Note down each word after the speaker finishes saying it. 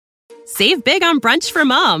Save big on brunch for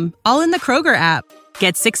mom, all in the Kroger app.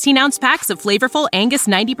 Get 16-ounce packs of flavorful Angus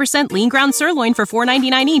 90% lean ground sirloin for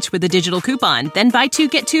 $4.99 each with a digital coupon. Then buy 2,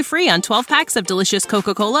 get 2 free on 12 packs of delicious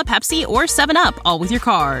Coca-Cola, Pepsi, or 7-Up, all with your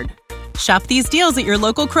card. Shop these deals at your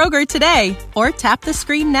local Kroger today, or tap the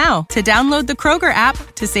screen now to download the Kroger app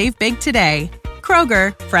to save big today.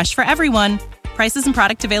 Kroger, fresh for everyone. Prices and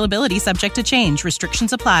product availability subject to change.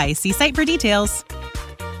 Restrictions apply. See site for details.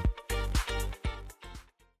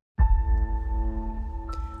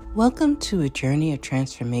 Welcome to a journey of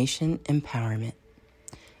transformation empowerment.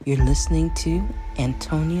 You're listening to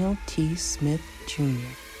Antonio T. Smith Jr.,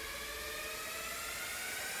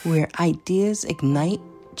 where ideas ignite,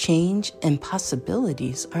 change, and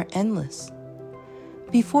possibilities are endless.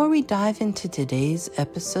 Before we dive into today's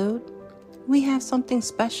episode, we have something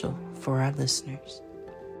special for our listeners.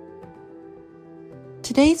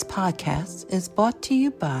 Today's podcast is brought to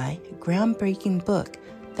you by a groundbreaking book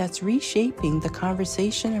that's reshaping the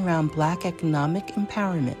conversation around Black economic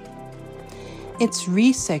empowerment. It's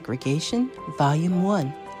Resegregation, Volume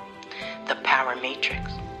 1, The Power Matrix,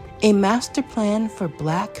 a master plan for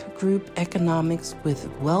Black group economics with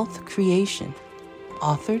wealth creation,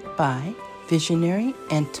 authored by visionary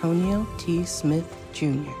Antonio T. Smith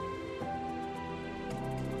Jr.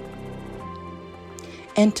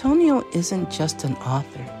 Antonio isn't just an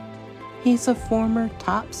author. He's a former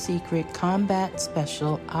top-secret Combat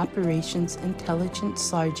Special Operations Intelligence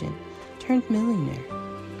Sergeant turned millionaire.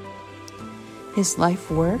 His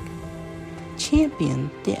life work?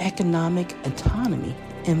 Champion the economic autonomy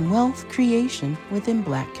and wealth creation within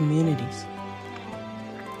Black communities.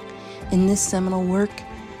 In this seminal work,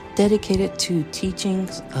 dedicated to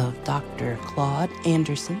teachings of Dr. Claude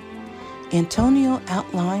Anderson, Antonio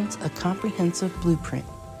outlines a comprehensive blueprint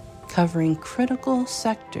covering critical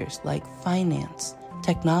sectors like finance,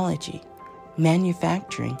 technology,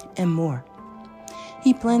 manufacturing, and more.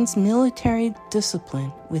 He blends military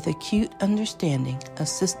discipline with acute understanding of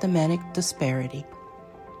systematic disparity.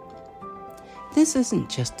 This isn't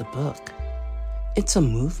just a book. It's a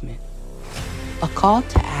movement, a call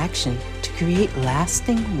to action to create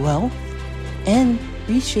lasting wealth and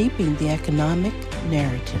reshaping the economic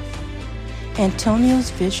narrative. Antonio's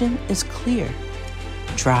vision is clear.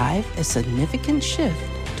 Drive a significant shift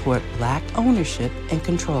toward Black ownership and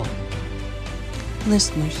control.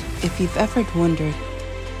 Listeners, if you've ever wondered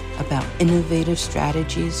about innovative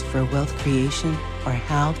strategies for wealth creation or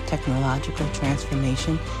how technological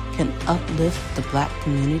transformation can uplift the Black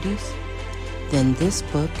communities, then this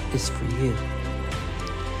book is for you.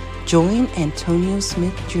 Join Antonio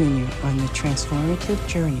Smith Jr. on the transformative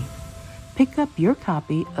journey. Pick up your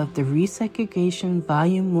copy of the Resegregation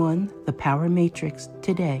Volume 1, The Power Matrix,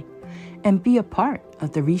 today, and be a part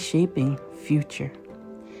of the reshaping future.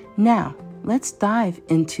 Now, let's dive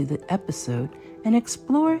into the episode and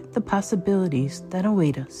explore the possibilities that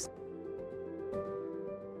await us.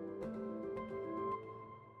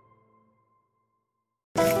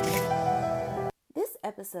 This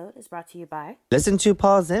episode is brought to you by... Listen to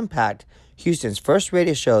Paul's Impact, Houston's first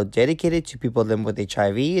radio show dedicated to people living with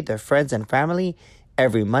HIV, their friends, and family,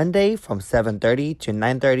 every Monday from 7:30 to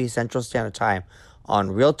 9:30 Central Standard Time on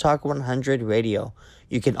Real Talk 100 Radio.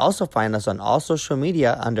 You can also find us on all social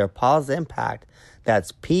media under Paul's Impact.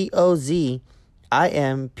 That's POZIMPACT.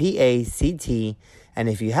 And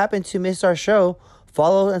if you happen to miss our show,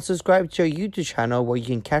 follow and subscribe to our YouTube channel where you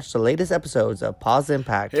can catch the latest episodes of Paul's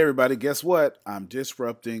Impact. Hey everybody, guess what? I'm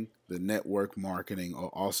disrupting the network marketing, or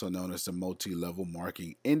also known as the multi-level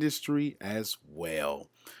marketing industry as well.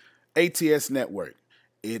 ATS Network.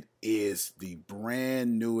 It is the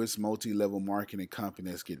brand newest multi-level marketing company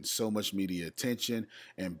that's getting so much media attention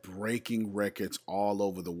and breaking records all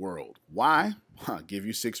over the world. Why? I'll give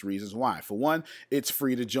you 6 reasons why. For one, it's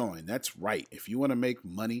free to join. That's right. If you want to make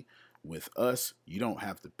money with us, you don't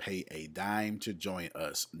have to pay a dime to join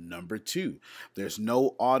us. Number 2, there's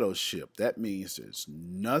no auto ship. That means there's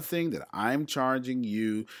nothing that I'm charging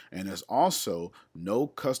you, and there's also no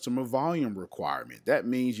customer volume requirement. That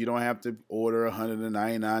means you don't have to order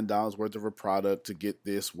 $199 worth of a product to get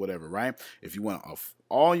this, whatever, right? If you want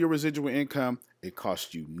all your residual income, it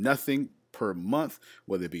costs you nothing per month,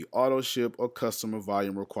 whether it be auto ship or customer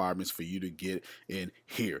volume requirements for you to get in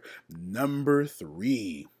here. Number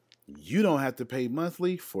 3, you don't have to pay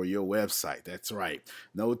monthly for your website. That's right.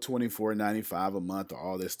 No $24.95 a month or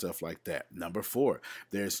all this stuff like that. Number 4,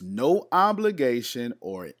 there's no obligation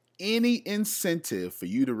or any incentive for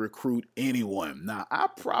you to recruit anyone. Now, I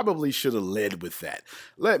probably should have led with that.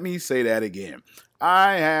 Let me say that again.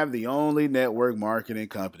 I have the only network marketing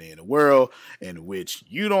company in the world in which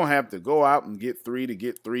you don't have to go out and get three,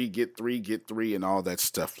 and all that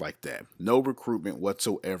stuff like that. No recruitment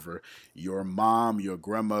whatsoever. Your mom, your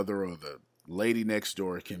grandmother, or the lady next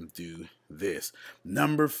door can do this.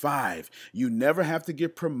 Number 5, you never have to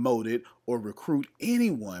get promoted or recruit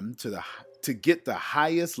anyone to get the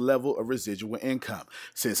highest level of residual income.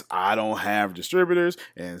 Since I don't have distributors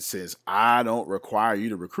and since I don't require you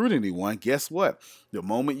to recruit anyone, guess what? The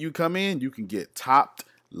moment you come in, you can get top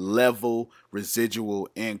level residual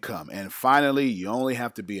income. And finally, you only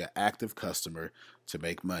have to be an active customer to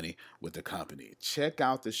make money with the company. Check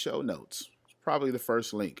out the show notes. Probably the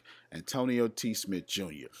first link, Antonio T. Smith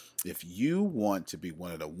Jr. If you want to be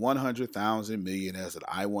one of the 100,000 millionaires that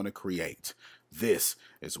I want to create, this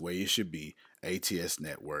is where you should be. ATS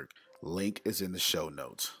Network. Link is in the show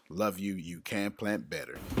notes. Love you. You can plant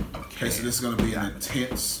better. Okay, so this is going to be an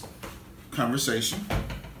intense conversation.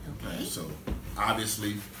 Okay. So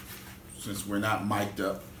obviously, since we're not mic'd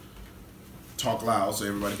up, talk loud so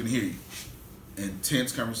everybody can hear you.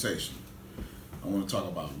 Intense conversation. I want to talk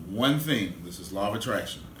about one thing. This is law of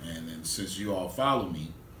attraction. And then since you all follow me,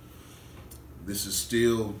 this is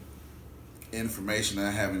still information I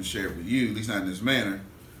haven't shared with you, at least not in this manner,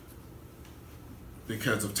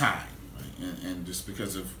 because of time, right? and just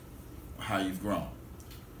because of how you've grown.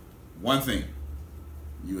 One thing,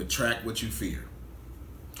 you attract what you fear.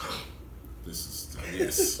 This is,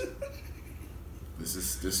 yes. This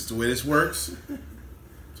is the way this works.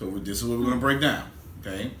 So this is what we're going to break down.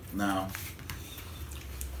 Okay? Now,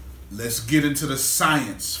 let's get into the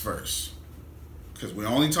science first. Because we're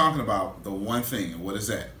only talking about the one thing. And what is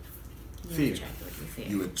that? Fear.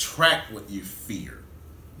 You attract what you fear.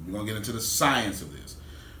 We're going to get into the science of this.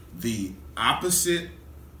 The opposite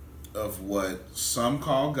of what some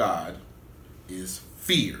call God is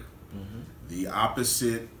fear. Mm-hmm. The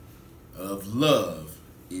opposite of love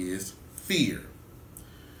is fear.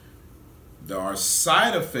 There are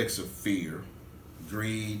side effects of fear: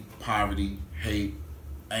 greed, poverty, hate,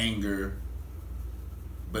 anger.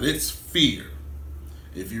 But it's fear.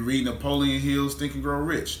 If you read Napoleon Hill's Think and Grow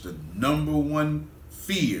Rich, the number one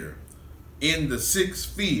fear in the 6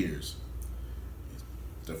 fears is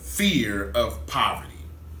the fear of poverty.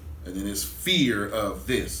 And then it's fear of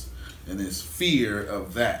this. And it's fear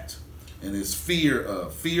of that. And it's fear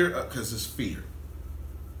of, because it's fear.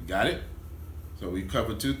 You got it? So we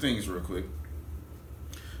covered 2 things real quick.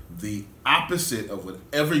 The opposite of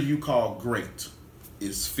whatever you call great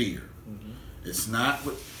is fear. Mm-hmm. It's not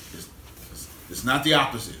what it's not the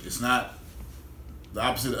opposite. It's not the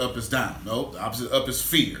opposite of up is down. No, the opposite of up is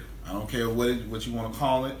fear. I don't care what you want to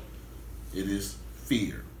call it. It is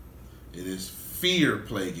fear. It is fear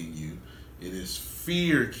plaguing you. It is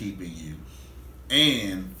fear keeping you.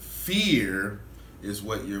 And fear is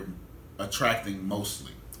what you're attracting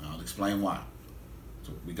mostly. I'll explain why.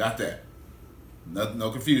 So we got that. No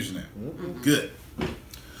confusion there. Mm-hmm. Good.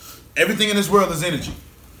 Everything in this world is energy.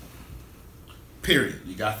 Period.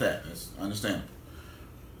 You got that. That's understandable.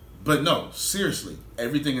 But no, seriously,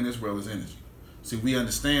 everything in this world is energy. See, we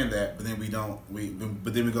understand that, but then we don't.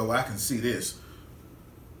 But then we go, well, I can see this.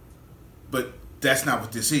 But that's not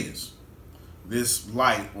what this is. This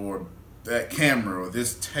light or that camera or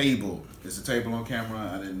this table. Is the table on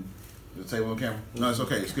camera? Is the table on camera? No, it's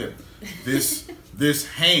okay. It's good. This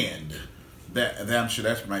hand. That I'm sure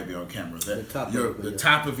that might be on camera. The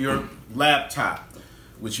top of your laptop,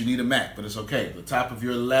 which you need a Mac, but it's okay. The top of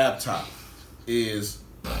your laptop is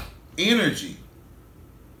energy.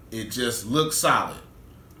 It just looks solid.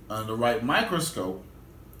 Under the right microscope,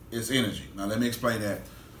 it's energy. Now let me explain that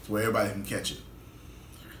so everybody can catch it.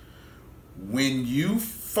 When you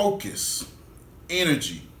focus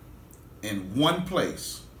energy in one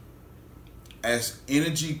place, as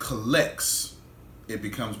energy collects, it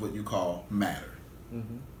becomes what you call matter.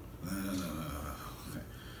 Mm-hmm.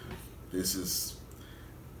 This is,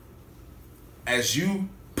 as you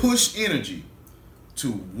push energy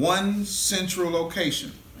to one central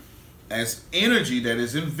location, as energy that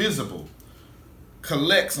is invisible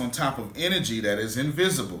collects on top of energy that is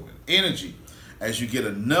invisible. Energy, as you get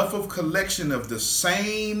enough of collection of the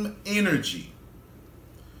same energy,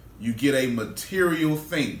 you get a material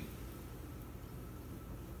thing.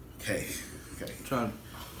 Okay.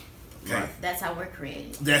 Okay. That's how we're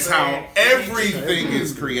created. That's how everything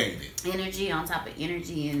is created. Energy on top of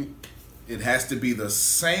energy, and it has to be the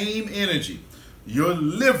same energy. Your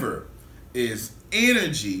liver is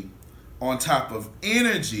energy on top of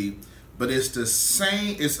energy, but it's the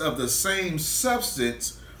same. It's of the same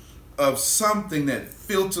substance of something that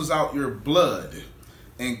filters out your blood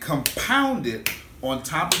and compound it on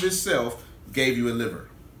top of itself gave you a liver.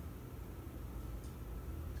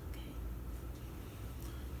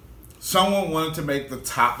 Someone wanted to make the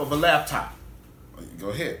top of a laptop. Go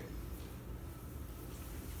ahead.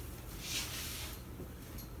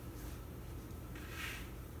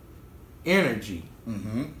 Energy.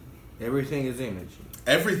 Mm-hmm. Everything is energy.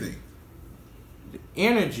 Everything. The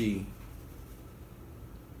energy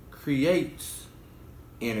creates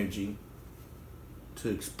energy to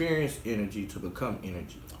experience energy to become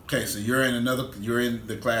energy. Okay, so you're in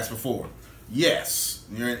the class before. Yes.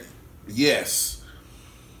 Yes.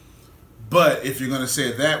 But if you're going to say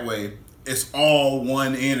it that way, it's all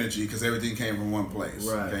one energy because everything came from one place.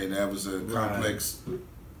 Right. Okay, that was a complex.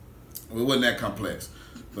 Well, it wasn't that complex,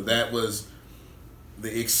 but that was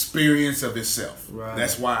the experience of itself. Right.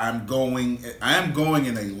 That's why I am going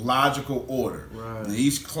in a logical order. Right. And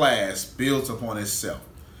each class builds upon itself.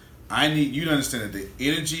 I need you to understand that the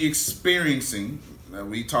energy experiencing that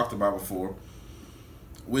we talked about before,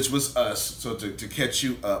 which was us. So to catch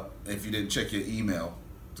you up, if you didn't check your email,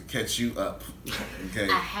 to catch you up. Okay.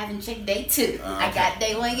 I haven't checked day 2. Okay. I got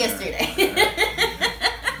day 1 yesterday.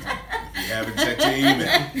 You haven't checked your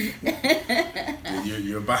email.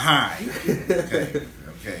 You're behind. Okay.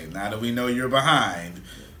 Okay. Now that we know you're behind,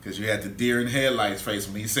 because you had the deer in headlights face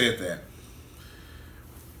when he said that.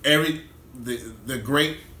 The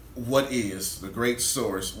great the great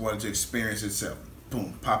source wanted to experience itself.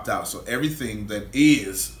 Boom, popped out. So everything that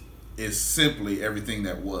is simply everything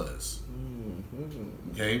that was.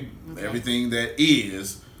 Okay? Everything that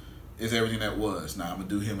is everything that was. Now I'm gonna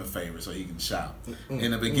do him a favor so he can shout.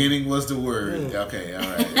 In the beginning was the word. Okay, all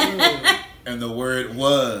right. And the word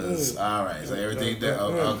was. All right. So everything that.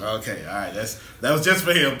 Okay, all right. That was just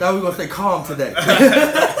for him. Thought we were gonna stay calm today.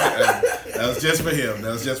 That was just for him.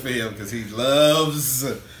 That was just for him because he loves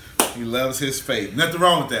his faith. Nothing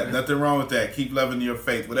wrong with that. Nothing wrong with that. Keep loving your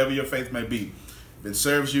faith, whatever your faith may be. If it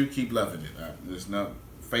serves you, keep loving it. There's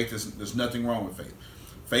nothing wrong with faith.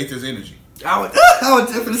 Faith is energy. I was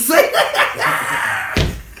just gonna say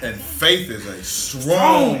that. And faith is a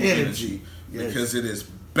strong energy Yes. because it is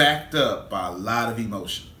backed up by a lot of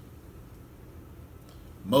emotion.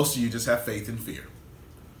 Most of you just have faith and fear.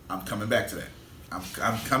 I'm coming back to that. I'm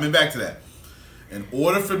coming back to that. In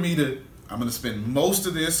order for me I'm going to spend most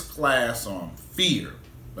of this class on fear,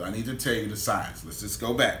 but I need to tell you the science. Let's just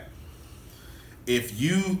go back. If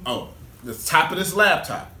the top of this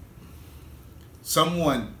laptop,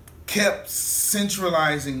 someone kept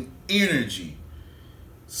centralizing energy,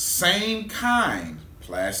 same kind,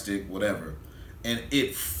 plastic, whatever, and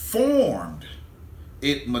it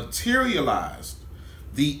materialized,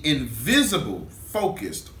 the invisible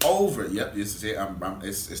focused over, yep, this is it,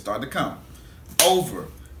 it's starting to come, over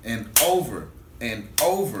and over and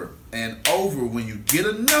over and over. When you get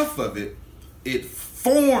enough of it, it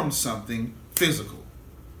forms something physical.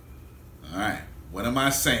 All right, what am I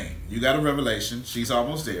saying? You got a revelation. She's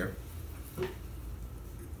almost there.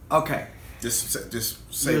 Okay. Just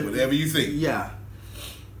say whatever you think. Yeah.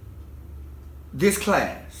 This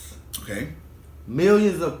class. Okay.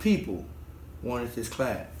 Millions of people wanted this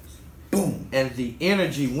class. Boom. And the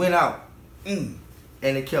energy went out. And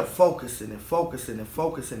it kept focusing and focusing and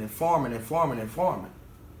focusing and forming and forming and forming.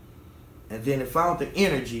 And then it found the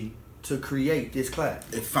energy to create this class.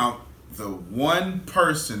 It found the one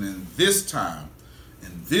person in this time,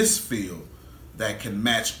 in this field, that can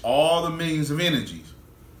match all the millions of energies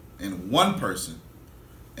in one person.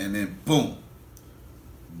 And then boom.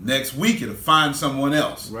 Next week it'll find someone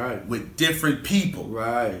else. Right. With different people.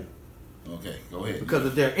 Right. Okay, go ahead. Because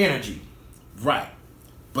of their energy. Right.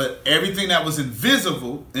 But everything that was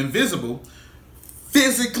invisible,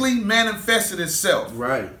 physically manifested itself.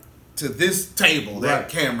 Right. To this table, that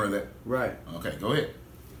camera, that. Right. Okay, go ahead.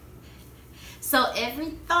 So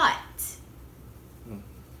every thought,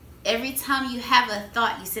 every time you have a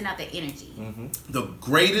thought, you send out the energy. Mm-hmm. The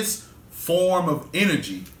greatest form of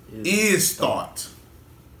energy is thought.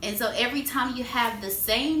 And so every time you have the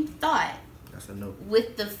same thought, that's a note,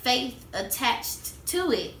 with the faith attached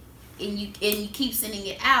to it, and you keep sending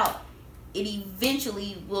it out, it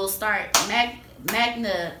eventually will start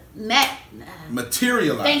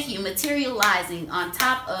materializing. Thank you, materializing on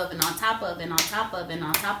top of and on top of and on top of and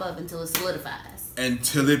on top of until it solidifies.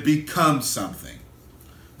 Until it becomes something.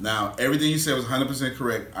 Now, everything you said was 100%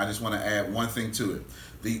 correct. I just want to add one thing to it.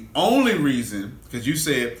 The only reason, because you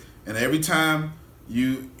said, and every time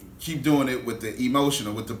you keep doing it with the emotion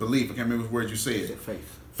or with the belief, I can't remember which word you said.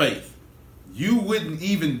 Faith. You wouldn't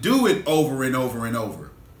even do it over and over and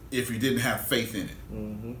over if you didn't have faith in it.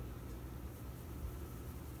 Mm-hmm.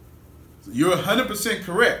 You're 100%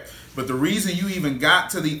 correct. But the reason you even got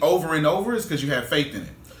to the over and over is because you have faith in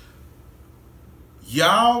it.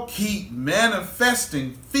 Y'all keep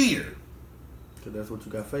manifesting fear. Because that's what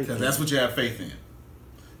you got faith in. Because that's what you have faith in.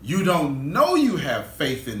 You don't know you have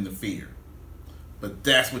faith in the fear. But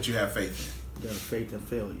that's what you have faith in. You got faith in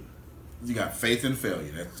failure. You got faith in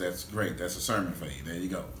failure. That's great. That's a sermon for you. There you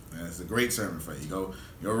go. That's a great sermon for you. Go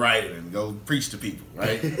write it and go preach to people,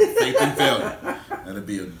 right? Faith in failure. That'll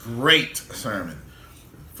be a great sermon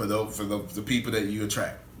for the people that you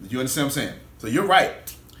attract. You understand what I'm saying? So you're right.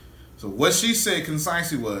 So what she said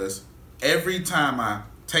concisely was, every time I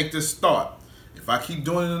take this thought, if I keep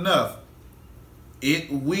doing it enough,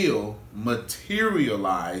 it will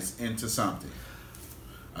materialize into something.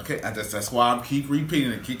 Okay, that's why I keep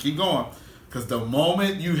repeating it. Keep going. Because the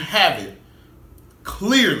moment you have it,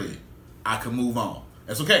 clearly, I can move on.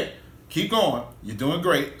 That's okay. Keep going. You're doing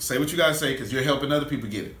great. Say what you got to say because you're helping other people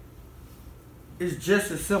get it. It's just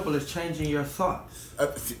as simple as changing your thoughts.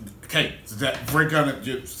 Okay, so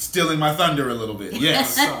you're stealing my thunder a little bit.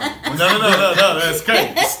 Yes. No. That's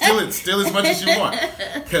okay. Steal as much as you want.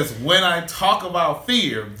 Because when I talk about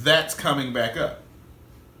fear, that's coming back up.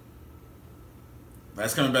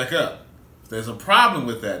 That's coming back up. There's a problem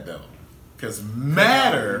with that though, because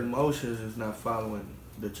matter. Our emotions is not following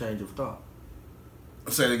the change of thought.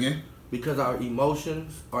 Say it again. Because our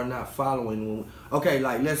emotions are not following. Okay,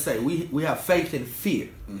 like let's say we have faith in fear.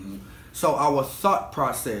 Mm-hmm. So our thought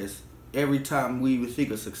process, every time we even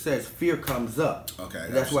think of success, fear comes up. Okay,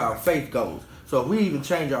 that's where our faith goes. So if we even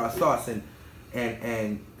change our thoughts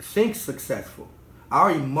and think successful,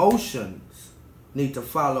 our emotions need to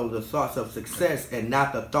follow the thoughts of success and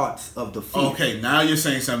not the thoughts of the fear. Okay, now you're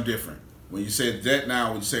saying something different. When you said that,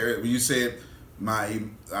 now when you said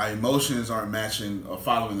our emotions aren't matching or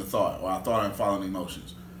following the thought, or our thought aren't following the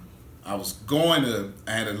emotions. I was going to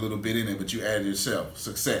add a little bit in it, but you added yourself.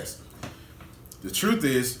 Success. The truth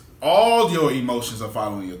is, all your emotions are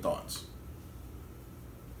following your thoughts.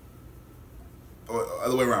 Or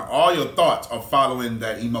other way around. All your thoughts are following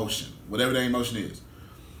that emotion, whatever that emotion is.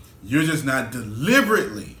 You're just not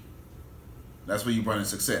deliberately. That's where you bring in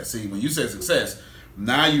success. See, when you say success,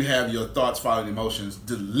 now you have your thoughts following emotions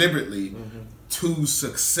deliberately to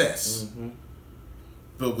success. Mm-hmm.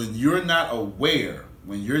 But when you're not aware,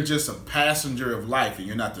 when you're just a passenger of life and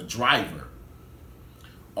you're not the driver,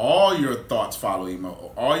 all your thoughts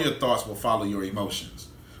all your thoughts will follow your emotions.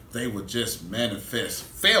 They will just manifest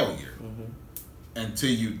failure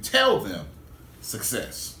until you tell them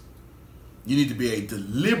success. You need to be a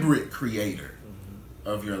deliberate creator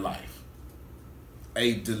of your life.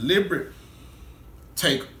 A deliberate,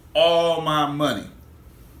 take all my money.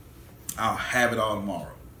 I'll have it all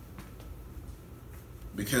tomorrow.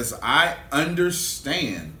 Because I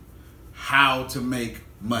understand how to make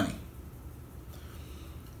money.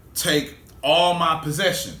 Take all my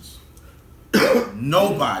possessions.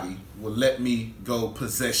 Nobody will let me go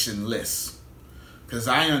possessionless. Because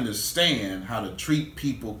I understand how to treat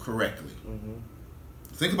people correctly. Mm-hmm.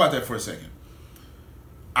 Think about that for a second.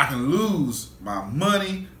 I can lose my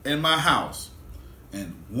money and my house.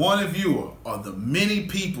 And one of you or the many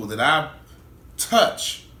people that I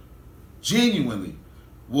touch genuinely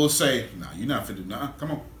will say, "No, you're not fit to, nah,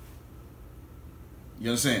 come on."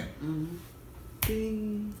 You understand? Mm-hmm.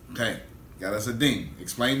 Ding. Okay, got us a ding.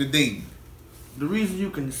 Explain the ding. The reason you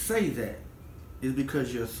can say that is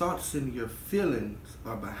because your thoughts and your feelings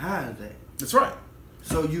are behind that. That's right.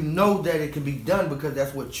 So you know that it can be done because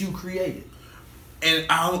that's what you created. And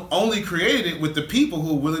I only created it with the people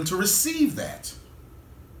who are willing to receive that.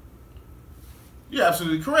 You're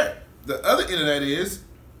absolutely correct. The other end of that is,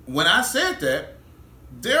 when I said that,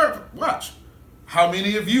 watch, how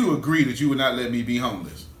many of you agree that you would not let me be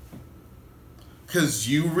homeless? Because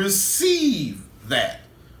you receive that.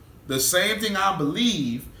 The same thing I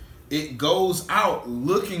believe, it goes out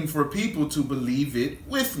looking for people to believe it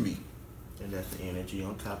with me. And that's the energy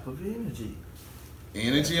on top of energy.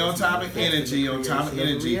 Energy on top of energy on top of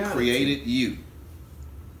energy created you.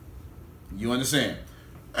 You understand?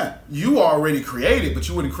 You already created, but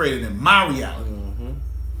you wouldn't create it in my reality. Mm-hmm.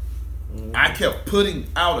 Mm-hmm. I kept putting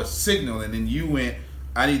out a signal, and then you went,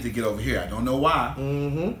 I need to get over here. I don't know why.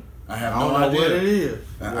 Mm-hmm. I have no idea what it is.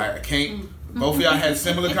 I can't. Both of y'all had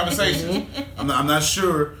similar conversations. I'm not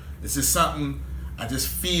sure. This is something I just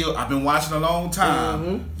feel. I've been watching a long time.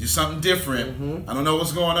 Mm-hmm. Do something different. Mm-hmm. I don't know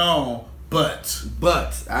what's going on, but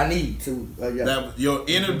I need to. That your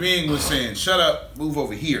inner being was saying, "Shut up, move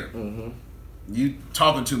over here. Mm-hmm. You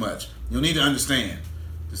talking too much. You'll need to understand.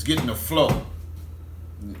 Just get in the flow."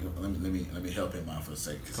 Let me help him out for a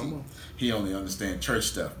second. He only understands church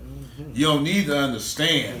stuff. Mm-hmm. You don't need to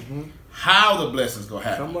understand how the blessing's gonna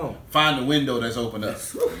happen. Come on. Find the window that's opened up.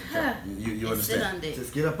 Okay. You Sit understand? under it.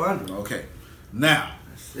 Just get up under. Okay. Now,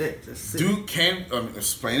 That's it. Just sit.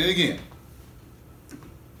 Explain it again.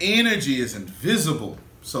 Energy is invisible,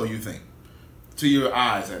 so you think, to your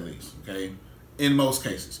eyes at least. Okay, in most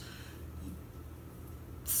cases,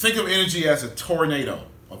 think of energy as a tornado.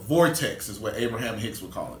 A vortex is what Abraham Hicks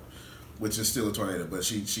would call it, which is still a tornado, but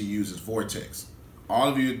she uses vortex. All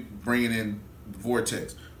of you bringing in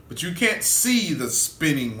vortex, but you can't see the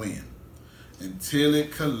spinning wind until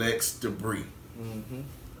it collects debris. Mm-hmm.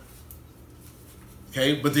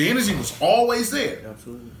 Okay, but the energy was always there.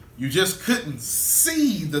 Absolutely. You just couldn't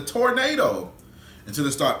see the tornado until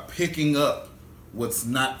it started picking up what's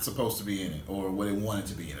not supposed to be in it, or what it wanted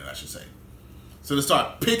to be in it, I should say. So to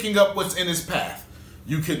start picking up what's in its path,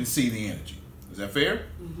 you couldn't see the energy. Is that fair?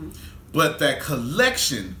 Mm-hmm. But that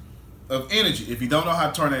collection of energy, if you don't know how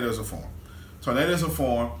tornadoes are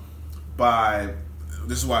formed by,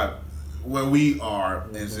 this is why where we are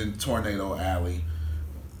is in Tornado Alley.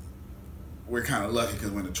 We're kind of lucky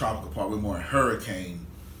because we're in the tropical part. We're more in Hurricane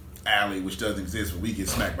Alley, which doesn't exist, but we get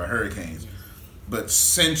smacked by hurricanes. But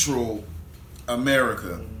Central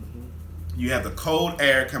America, you have the cold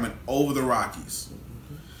air coming over the Rockies.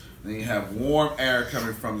 Then you have warm air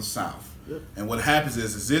coming from the south. Yep. And what happens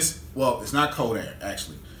is this, well, it's not cold air,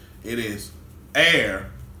 actually. It is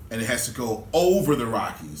air, and it has to go over the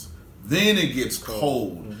Rockies. Then it gets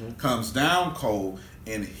cold, comes down cold,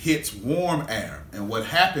 and hits warm air. And what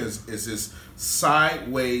happens is this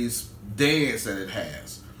sideways dance that it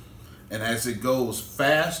has. And as it goes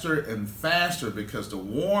faster and faster, because the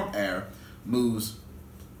warm air moves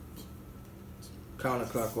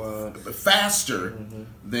Counterclockwise. faster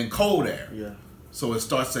than cold air. Yeah. So it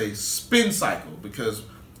starts a spin cycle because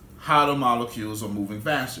hotter molecules are moving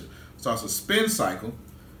faster. It starts a spin cycle,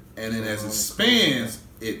 and then as it spins,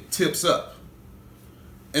 it tips up.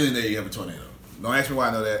 And then there you have a tornado. Don't ask me why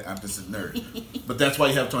I know that. I'm just a nerd. But that's why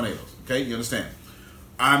you have tornadoes. Okay? You understand?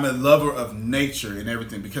 I'm a lover of nature and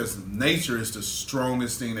everything because nature is the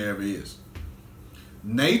strongest thing there ever is.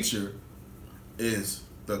 Nature is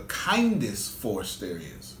the kindest force there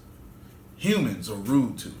is. Humans are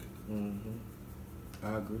rude to it. Mm-hmm.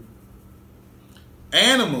 I agree.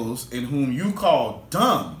 Animals, in whom you call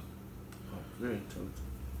dumb, Very intelligent.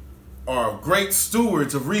 are great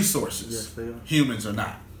stewards of resources. Yes, they are. Humans are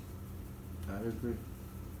not. I agree.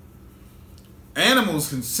 Animals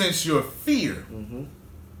can sense your fear. Mm-hmm.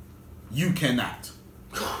 You cannot.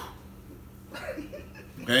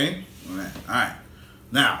 Okay? All right.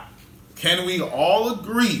 Now, can we all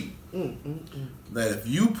agree that if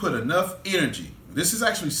you put enough energy, this is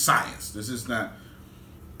actually science, this is not,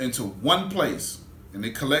 into one place, and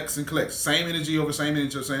it collects and collects, same energy over same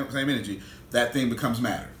energy over same energy, that thing becomes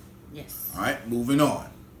matter. Yes. All right, moving on.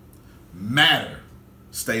 Matter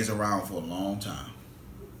stays around for a long time.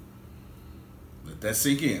 Let that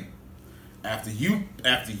sink in. After you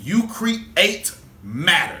create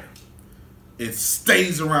matter, it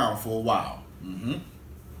stays around for a while. Mm-hmm.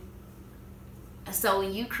 So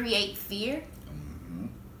when you create fear,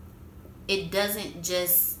 it doesn't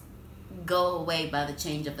just go away by the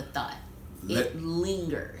change of a thought. It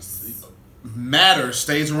lingers. Matter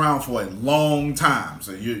stays around for a long time.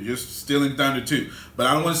 So you're still in thunder too. But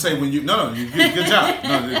I don't want to say when you good job.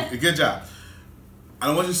 No, good job. I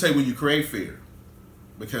don't want you to say when you create fear,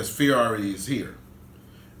 because fear already is here.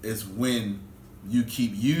 It's when you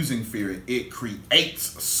keep using fear, it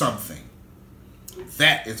creates something.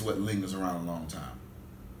 That is what lingers around a long time.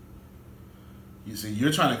 You see,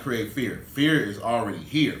 you're trying to create fear. Fear is already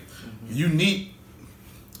here.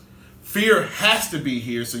 Fear has to be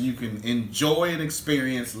here so you can enjoy and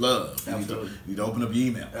experience love. Absolutely. You need to open up your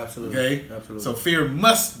email. Absolutely. Okay? Absolutely. So fear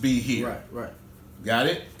must be here. Right. Got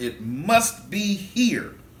it? It must be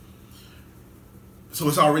here. So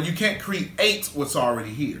it's already, you can't create what's already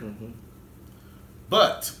here. Mm-hmm.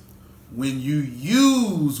 But when you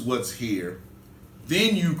use what's here,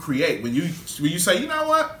 then you create. When you say, you know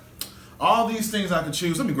what? All these things I can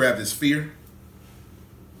choose. Let me grab this fear.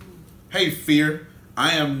 Hey, fear,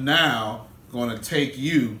 I am now going to take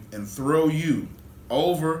you and throw you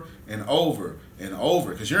over and over and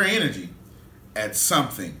over, because your energy at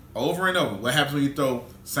something over and over. What happens when you throw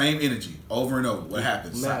same energy over and over? What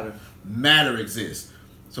happens? Matter exists.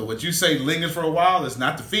 So what you say lingers for a while is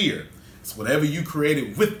not the fear. It's whatever you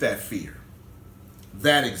created with that fear.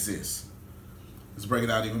 That exists. Let's break it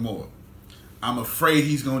out even more. I'm afraid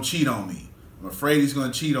he's going to cheat on me. I'm afraid he's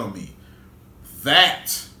going to cheat on me.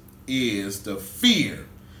 That is the fear.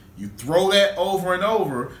 You throw that over and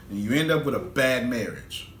over, and you end up with a bad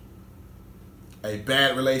marriage, a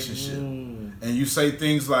bad relationship. And you say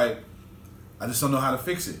things like, I just don't know how to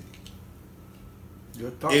fix it.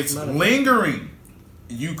 Your thoughts It's matter. lingering.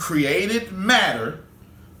 You created matter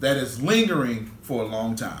that is lingering for a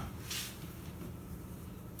long time.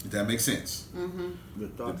 Did that make sense? Your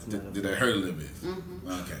thoughts matter. Did that hurt a little bit?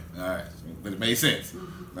 Okay, all right. But it made sense.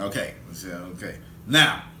 Okay, okay.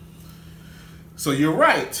 Now, so you're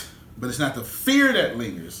right, but it's not the fear that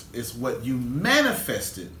lingers. It's what you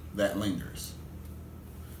manifested that lingers.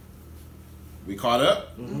 We caught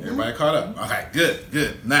up? Everybody caught up? Okay,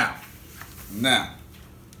 good. Now.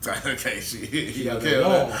 Okay, she got okay. it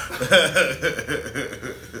wrong.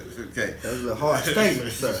 Okay. That was a hard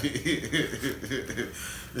statement, sir.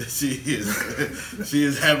 She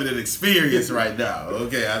is having an experience right now.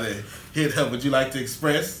 Okay, I didn't hit her. Would you like to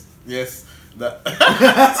express? Yes. No.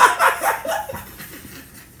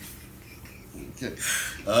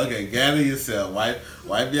 Okay, gather yourself.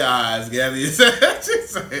 Wipe your eyes. Gather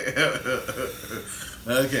yourself.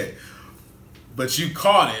 Okay, but you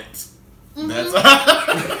caught it. That's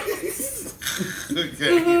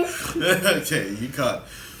okay. You caught.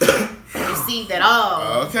 I received it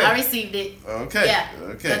all. Okay. I received it. Okay. Yeah.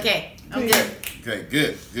 Okay. Okay. I'm good.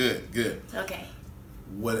 Okay. Good. Okay.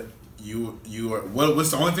 What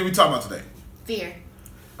what's the only thing we talk about today? Fear.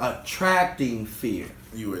 Attracting fear.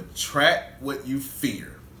 You attract what you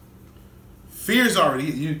fear. Fear is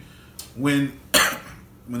already when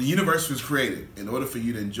the universe was created. In order for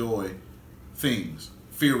you to enjoy things,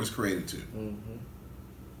 fear was created too.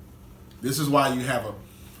 This is why you have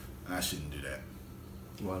I shouldn't do that.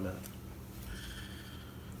 Why not?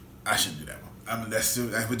 I shouldn't do that one. I mean,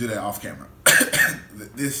 I would do that off camera.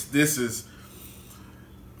 This is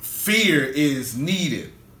fear is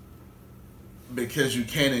needed because you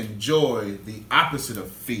can't enjoy the opposite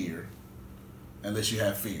of fear unless you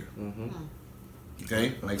have fear.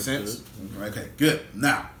 Okay, makes sense. Okay, good.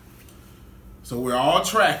 Now, so we're all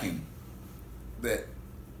tracking that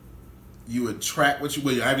you attract what you.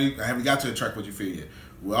 Well, I haven't got to attract what you fear yet.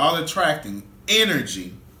 We're all attracting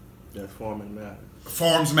energy. That's forming matter.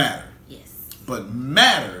 Forms matter. Yes. But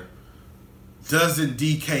matter doesn't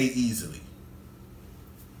decay easily.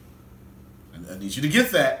 And I need you to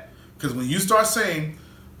get that, because when you start saying,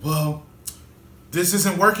 well, this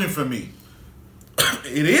isn't working for me,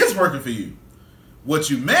 it is working for you.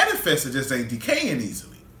 What you manifested just ain't decaying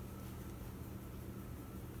easily.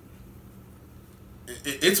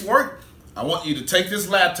 It's work. I want you to take this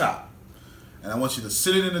laptop and I want you to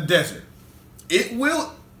sit it in the desert. It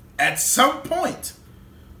will, at some point,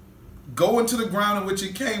 go into the ground in which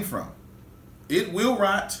it came from. It will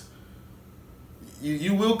rot.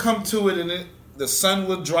 You will come to it and the sun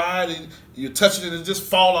will dry it and you're touching it and just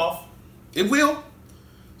fall off. It will.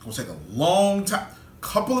 It's going to take a long time.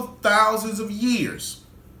 Couple of thousands of years.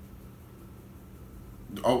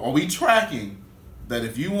 Are we tracking that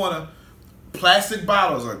if you want to, plastic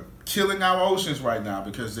bottles are killing our oceans right now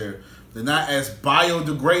because they're not as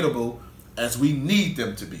biodegradable as we need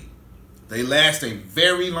them to be. They last a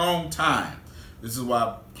very long time. This is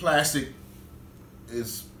why plastic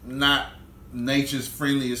is not nature's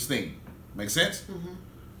friendliest thing. Make sense?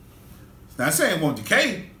 It's not saying it won't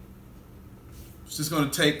decay. It's just going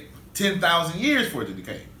to take 10,000 years for it to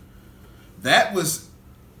decay. That was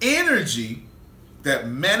energy that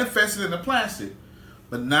manifested in the plastic,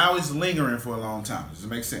 but now it's lingering for a long time. Does it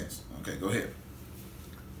make sense? Okay, go ahead.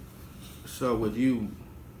 So with you,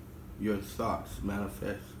 your thoughts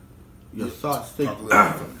manifest. Your thoughts think. Talk a little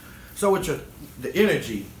bit from me. So with the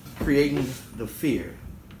energy creating the fear.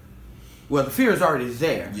 Well, the fear is already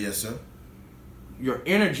there. Yes, sir. Your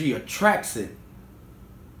energy attracts it,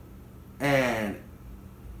 and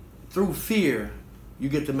through fear, you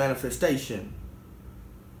get the manifestation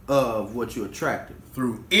of what you attracted.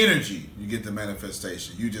 Through energy, you get the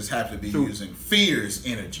manifestation. You just have to be using fear's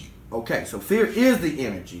energy. Okay, so fear is the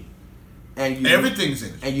energy, and Everything's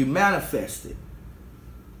energy. and you manifest it.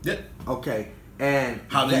 Yep. Okay, and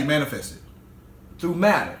How do you manifest it? through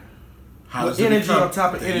matter. How With does it energy become? on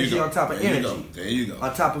top of There you energy go. on top of There you energy. go. There you go.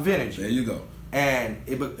 On top of energy. There you go. And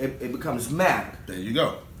it becomes matter. There you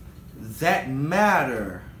go. That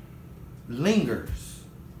matter lingers.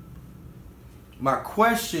 My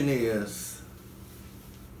question is,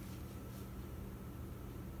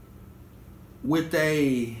 with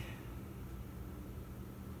a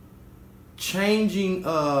changing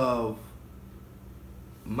of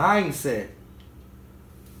mindset,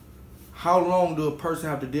 how long do a person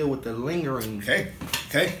have to deal with the lingering? Okay.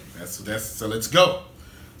 That's so let's go.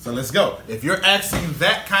 If you're asking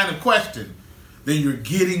that kind of question, then you're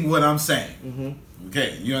getting what I'm saying.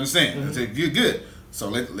 Okay, you understand? I said, good. So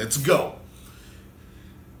let's go.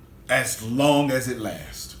 As long as it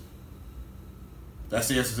lasts. That's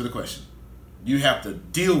the answer to the question. you have to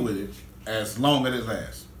deal with it as long as it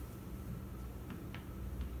lasts.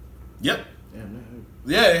 Yep.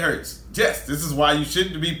 Yeah, it hurts. Yes, this is why you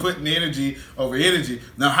shouldn't be putting energy over energy.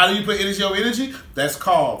 Now, how do you put energy over energy? That's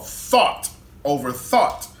called thought over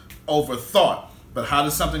thought over thought. But how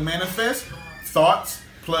does something manifest? Thoughts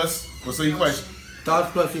plus, what's the equation?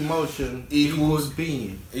 Thoughts plus emotion equals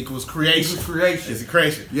being. Equals creation. Equals creation. It's a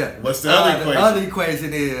creation. Yeah. What's the other equation? The other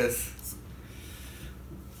equation is...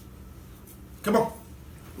 Come on.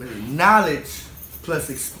 Knowledge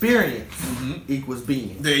plus experience equals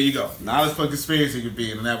being. There you go. Knowledge plus experience equals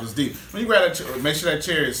being, and that was deep. When you grab that chair, make sure that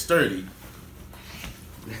chair is sturdy.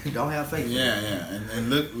 Don't have faith. Yeah,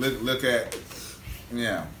 and look at,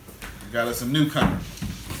 yeah. We got us a newcomer.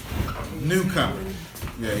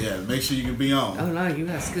 Yeah. Make sure you can be on. Oh no, you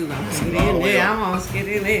got to scoop. I'm gonna get in there. I'm gonna get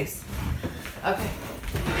in this. Okay.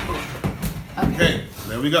 Okay,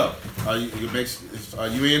 there we go. Are you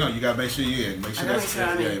in, or you gotta make sure you're in? Make sure that's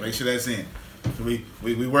in. Yeah, make sure that's in. So we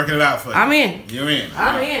working it out for you. I'm in. You're in.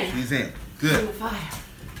 I'm in. She's in. In Good. the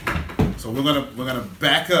fire. So we're gonna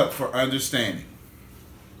back up for understanding.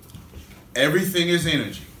 Everything is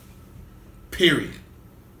energy. Period.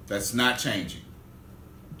 That's not changing.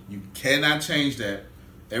 You cannot change that.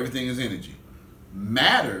 Everything is energy.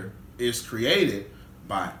 Matter is created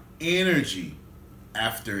by energy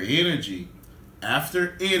after energy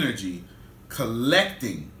after energy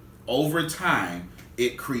collecting over time.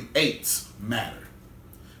 It creates matter.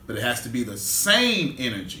 But it has to be the same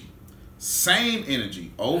energy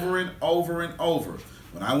over and over and over.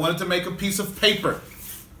 When I wanted to make a piece of paper,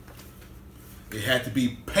 it had to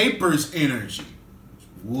be paper's energy.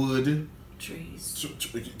 Wood,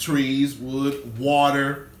 trees, wood,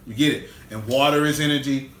 water. You get it. And water is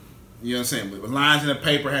energy. You know what I'm saying? The lines in the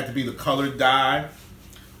paper had to be the colored dye.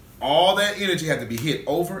 All that energy had to be hit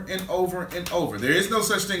over and over and over. There is no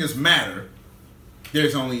such thing as matter.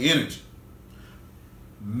 There's only energy.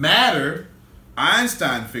 Matter,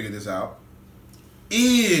 Einstein figured this out,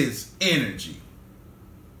 is energy.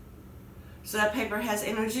 So that paper has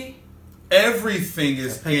energy? Everything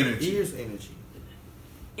is energy. Is energy.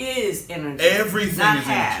 Is energy. Everything Not is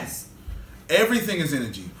has. energy. Everything is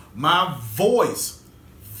energy. My voice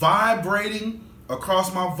vibrating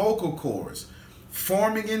across my vocal cords,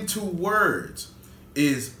 forming into words,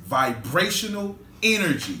 is vibrational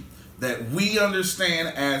energy that we understand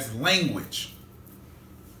as language.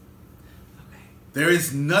 Okay. There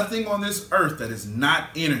is nothing on this earth that is not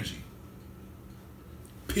energy.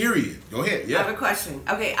 Period. Go ahead. I have a question.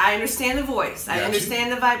 Okay, I understand the voice. I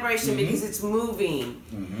understand the vibration because it's moving.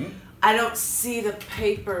 I don't see the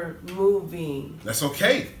paper moving. That's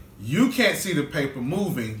okay. You can't see the paper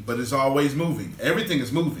moving, but it's always moving. Everything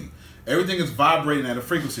is moving. Everything is vibrating at a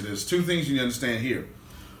frequency. There's two things you need to understand here.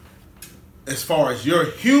 As far as your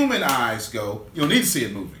human eyes go, you don't need to see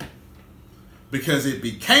it moving. Because it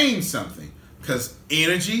became something. Because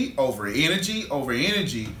energy over energy over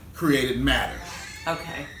energy created matter.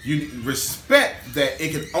 Okay. You respect that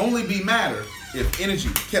it can only be matter if energy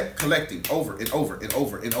kept collecting over and over and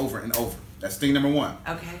over and over and over. That's thing number one.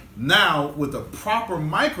 Okay. Now, with a proper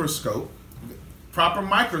microscope,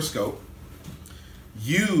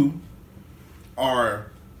 you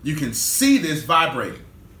can see this vibrating.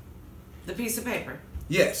 The piece of paper.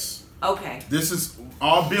 Yes. Okay. This is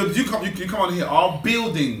all buildings. You come on here. All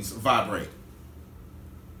buildings vibrate.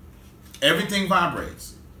 Everything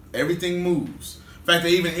vibrates. Everything moves. In fact,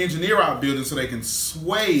 they even engineer out buildings so they can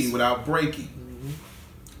sway without breaking.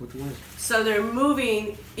 With the wind. So they're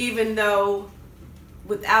moving even though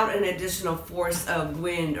without an additional force of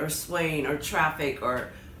wind or swaying or traffic or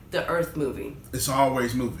the earth moving. It's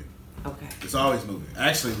always moving. Okay. It's always moving.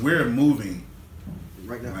 Actually, we're moving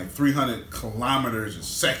Right now. like 300 kilometers a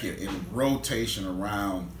second in rotation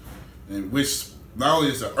around, in which not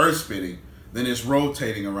only is the earth spinning, then it's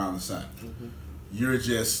rotating around the sun. You're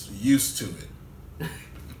just used to it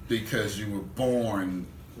because you were born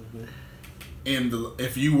in the.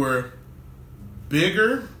 If you were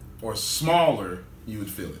bigger or smaller, you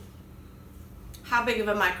would feel it. How big of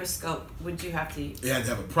a microscope would you have to use? You had to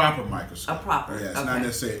have a proper microscope. A proper, Yeah, it's okay. not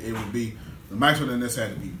necessarily. It would be the microscope doesn't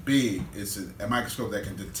necessarily have to be big. It's a microscope that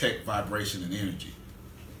can detect vibration and energy.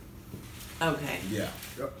 Okay. Yeah.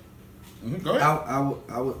 Yep. Go ahead.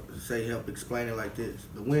 I would say help explain it like this.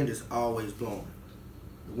 The wind is always blowing.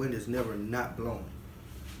 The wind is never not blowing.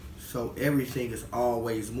 So everything is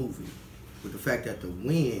always moving. With the fact that the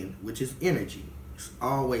wind, which is energy, is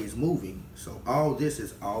always moving. So all this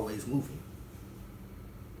is always moving.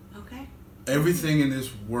 Okay. Everything in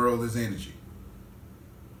this world is energy.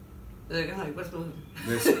 Like, what's moving?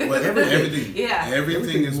 Everything. Yeah.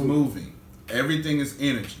 Everything is Everything moving. Everything is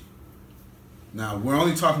energy. Now, we're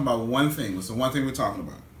only talking about one thing. What's the one thing we're talking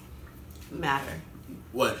about? Matter.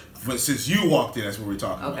 What? But since you walked in, that's what we're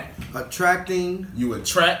talking Okay. about. Attracting. You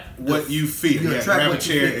attract what you feel. You Yeah, attract grab a what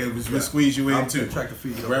you chair feel. and we'll squeeze you in too. Attract the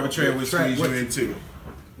feel. Grab a chair and we'll squeeze you in too.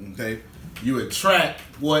 Okay? You attract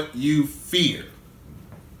what you fear.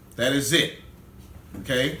 That is it.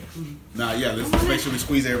 Okay? Now, yeah, let's make sure we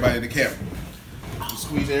squeeze everybody in the camera. We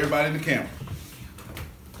squeeze everybody in the camera.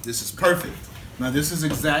 This is perfect. Now, this is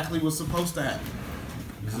exactly what's supposed to happen.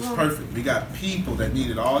 This is perfect. We got people that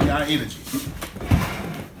needed all your energy.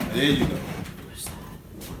 There you go.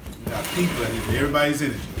 We got people that needed everybody's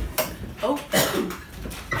energy. Oh.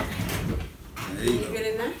 There you You go. get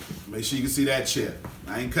in there? Make sure you can see that chair.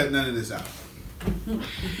 I ain't cutting none of this out.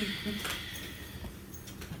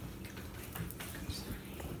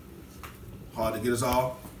 Hard to get us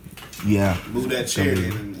all. Yeah. Move that chair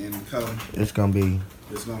in and come. It's gonna be.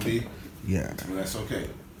 It's gonna be. Yeah. Well, that's okay.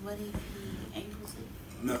 What if he angles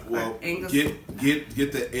it? No, well, Angles.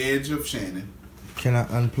 get the edge of Shannon. Can I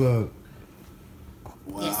unplug?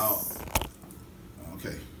 Wow. Yes.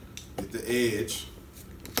 Okay. Get the edge.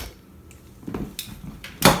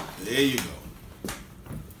 There you go.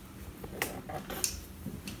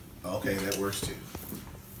 Okay, that works too.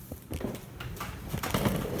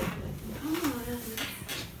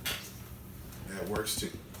 That works too.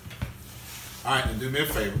 All right, now do me a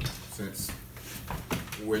favor, since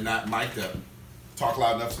we're not mic'd up. Talk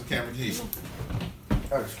loud enough so the camera can hear you.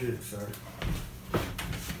 Oh, excuse me, sir.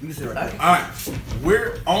 You can sit right there. All right,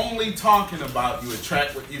 we're only talking about you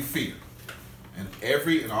attract what you fear,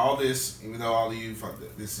 and all this. Even though all of you,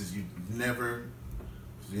 this is you never.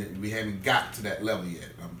 We haven't got to that level yet.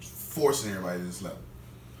 I'm forcing everybody to this level.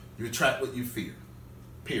 You attract what you fear,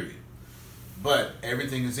 period. But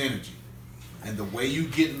everything is energy, and the way you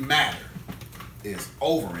get matter is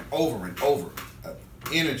over and over and over.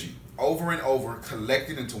 Energy over and over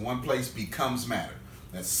collected into one place becomes matter.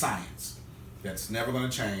 That's science. That's never going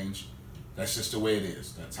to change. That's just the way it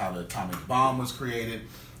is. That's how the atomic bomb was created.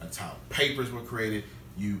 That's how papers were created.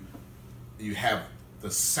 You have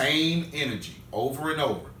the same energy over and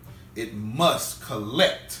over. It must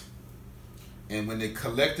collect. And when they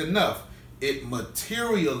collect enough, it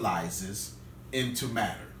materializes into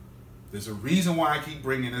matter. There's a reason why I keep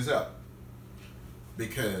bringing this up.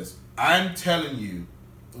 Because I'm telling you,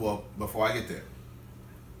 well, before I get there,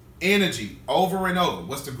 energy over and over.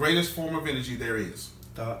 What's the greatest form of energy there is?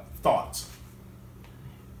 Thoughts.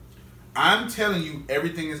 I'm telling you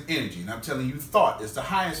everything is energy, and I'm telling you thought is the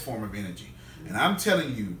highest form of energy. And I'm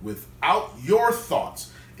telling you, without your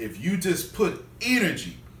thoughts, if you just put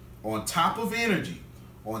energy on top of energy,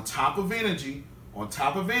 on top of energy, on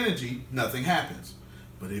top of energy, nothing happens.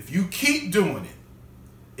 But if you keep doing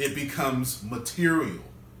it, it becomes material.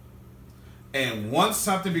 And once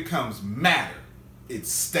something becomes matter, it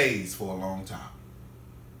stays for a long time.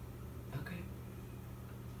 Okay.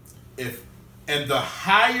 And the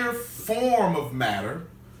higher form of matter,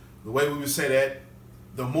 the way we would say that,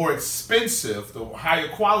 the more expensive, the higher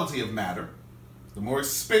quality of matter, the more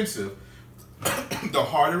expensive, the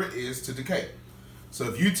harder it is to decay. So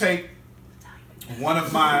if you take one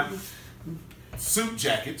of my suit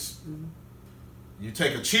jackets, you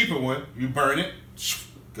take a cheaper one, you burn it,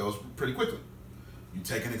 goes pretty quickly. You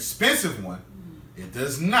take an expensive one, it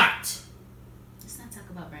does not. Let's not talk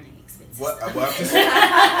about burning expensive What? stuff. Well,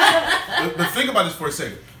 I'm just, but think about this for a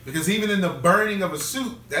second, because even in the burning of a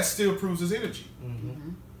suit, that still proves as energy.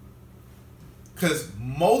 Because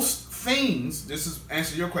most things, this is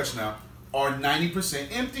answer your question now, are 90%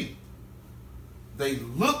 empty. They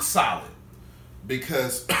look solid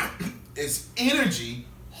because it's energy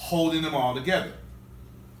holding them all together.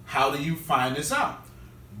 How do you find this out?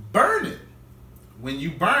 Burn it. When you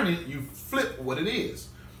burn it, you flip what it is.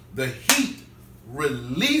 The heat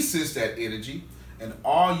releases that energy, and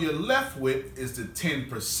all you're left with is the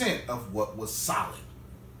 10% of what was solid.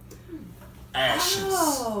 Ashes.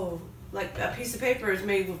 Oh, like a piece of paper is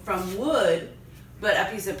made from wood, but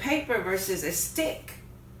a piece of paper versus a stick.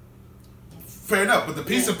 Fair enough, but the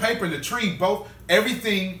piece of paper and the tree,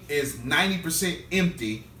 everything is 90%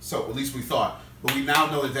 empty, so at least we thought, but we now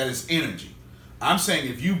know that is energy. I'm saying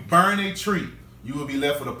if you burn a tree, you will be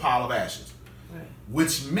left with a pile of ashes, Right.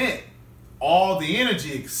 which meant all the energy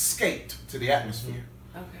escaped to the atmosphere.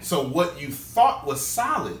 Okay. So what you thought was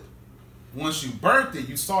solid, once you burnt it,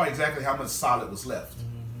 you saw exactly how much solid was left.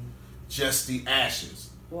 Just the ashes.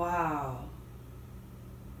 Wow.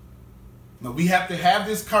 Now we have to have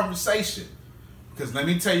this conversation, because let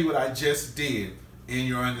me tell you what I just did in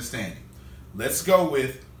your understanding. Let's go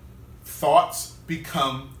with thoughts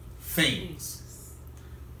become things.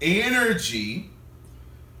 Energy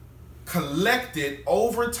collected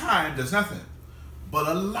over time does nothing. But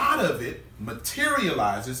a lot of it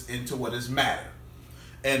materializes into what is matter.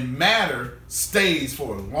 And matter stays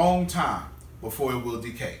for a long time before it will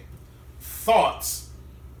decay. Thoughts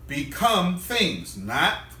become things,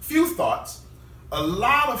 not few thoughts, a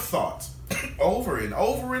lot of thoughts, over and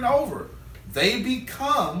over and over. They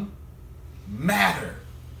become matter.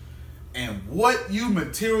 And what you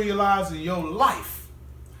materialize in your life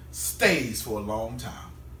stays for a long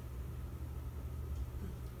time.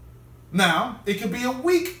 Now, it could be a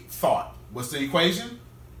weak thought. What's the equation?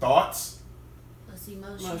 Thoughts Plus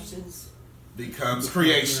emotions. becomes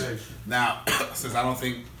creation. Now, since I don't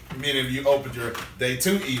think many of you opened your day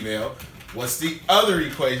 2 email, what's the other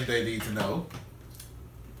equation they need to know?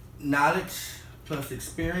 Knowledge plus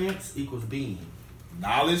experience equals being.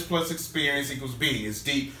 Knowledge plus experience equals being. It's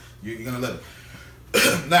deep. You're going to love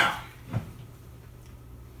it. Now,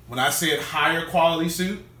 when I said higher quality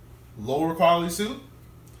suit, lower quality suit,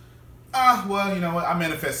 well, you know what? I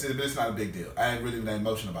manifested it, but it's not a big deal. I ain't really that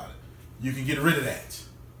emotion about it. You can get rid of that.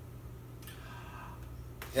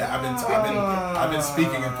 Yeah, I've been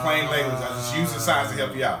speaking in plain language. I just use the science to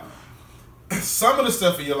help you out. Some of the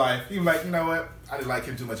stuff in your life, you're like, you know what? I didn't like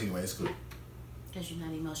him too much anyway. It's cool. Because you're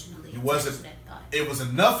not emotionally It attached wasn't. to that thought. It was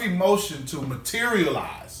enough emotion to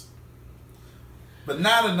materialize, but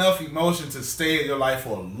not enough emotion to stay in your life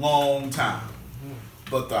for a long time.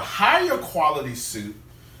 But the higher quality suit,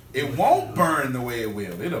 it won't burn the way it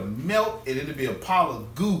will. It'll melt and it'll be a pile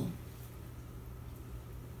of goo.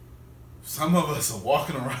 Some of us are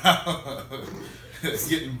walking around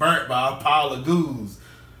getting burnt by a pile of goos.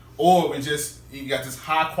 Or you got this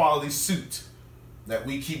high quality suit that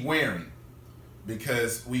we keep wearing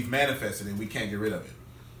because we've manifested it and we can't get rid of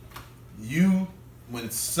it. When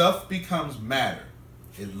stuff becomes matter,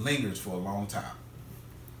 it lingers for a long time.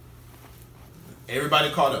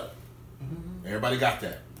 Everybody caught up. Everybody got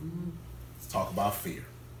that. Let's talk about fear.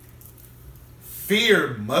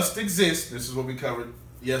 Fear must exist. This is what we covered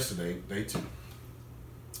yesterday, day 2.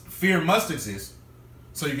 Fear must exist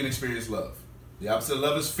so you can experience love. The opposite of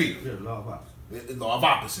love is fear. Yeah, law of opposite. Law of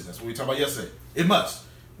opposite. That's what we talked about yesterday. It must.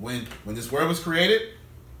 When this world was created,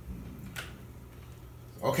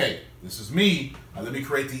 okay, this is me. Now let me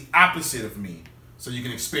create the opposite of me so you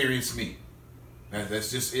can experience me. That's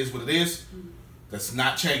just is what it is. That's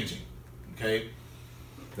not changing. Okay?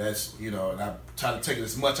 That's, and I try to take it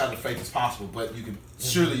as much out of faith as possible, but you can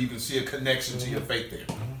surely you can see a connection to your faith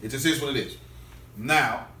there. It just is what it is.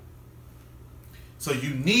 Now, so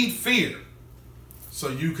you need fear so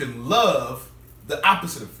you can love the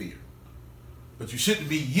opposite of fear. But you shouldn't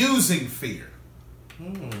be using fear.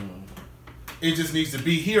 It just needs to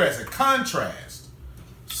be here as a contrast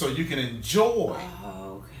so you can enjoy.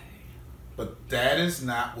 Oh, okay. But that is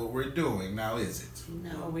not what we're doing now, is it?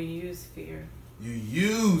 No, we use fear. You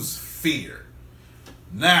use fear.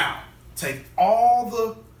 Now, take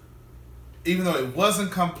all even though it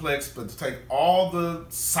wasn't complex, but to take all the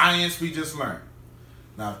science we just learned.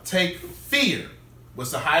 Now, take fear. What's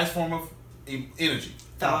the highest form of energy?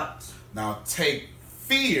 Thoughts. Now, take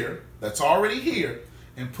fear that's already here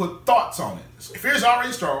and put thoughts on it. Fear is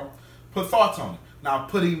already strong. Put thoughts on it. Now,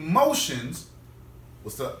 put emotions.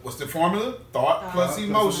 What's the formula? Thought plus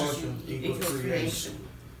emotion equals creation.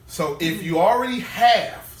 So if you already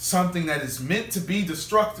have something that is meant to be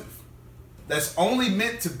destructive, that's only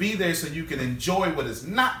meant to be there so you can enjoy what is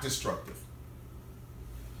not destructive,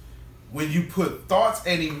 when you put thoughts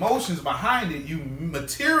and emotions behind it, you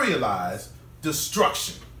materialize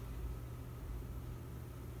destruction.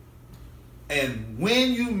 And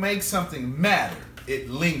when you make something matter, it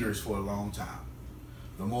lingers for a long time.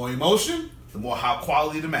 The more emotion, the more high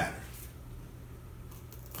quality the matter.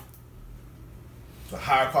 The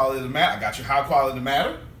higher quality the matter, I got you high quality the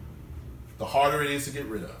matter, the harder it is to get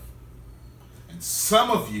rid of. And some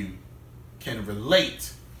of you can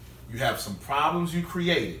relate. You have some problems you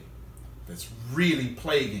created that's really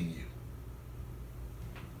plaguing you.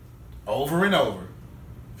 Over and over,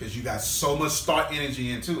 because you got so much thought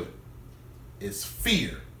energy into it. It's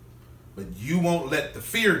fear. But you won't let the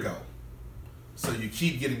fear go. So you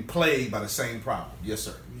keep getting plagued by the same problem. Yes,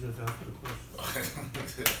 sir. You just answered the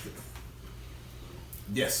question.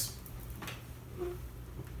 Yes.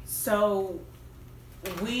 So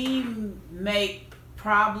we make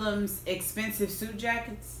problems expensive suit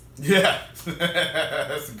jackets? Yeah.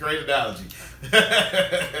 That's a great analogy.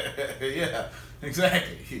 Yeah,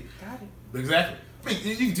 exactly. Got it. Exactly. I mean,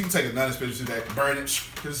 you can take a non-expensive suit jacket, burn it,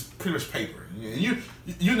 because it's pretty much paper. And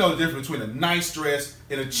you know the difference between a nice dress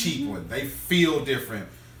and a cheap one. They feel different,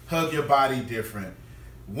 hug your body different.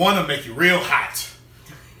 One will make you real hot.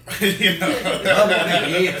 You know?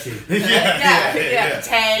 Yeah.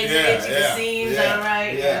 Tags, itchy the seams, all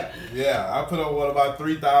right. Yeah. I put on one of my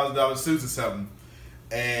 $3,000 suits or something,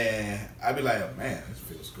 and I'd be like, oh, man, this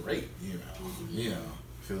feels great. You know,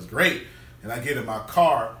 feels great. And I get in my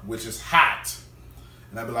car, which is hot,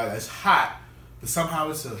 and I'd be like, it's hot, but somehow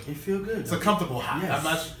it feel good. It's a comfortable hot. Yes. I'm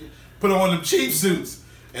not put on one of them cheap suits,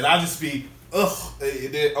 and I just be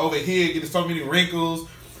over here getting so many wrinkles.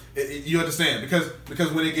 You understand?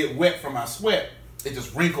 Because when it get wet from my sweat, it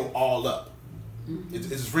just wrinkle all up. It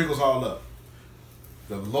just wrinkles all up.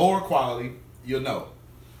 The lower quality, you'll know.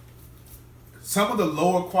 Some of the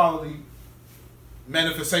lower quality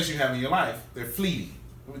manifestations you have in your life, they're fleeting,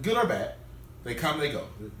 good or bad. They come, they go.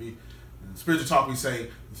 In spiritual talk, we say,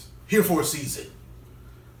 it's here for a season.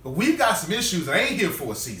 But we've got some issues that ain't here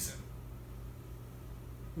for a season.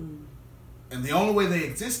 And the only way they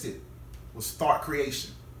existed was thought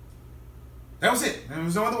creation. That was it. There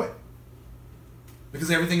was no other way.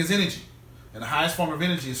 Because everything is energy. And the highest form of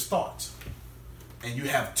energy is thought. And you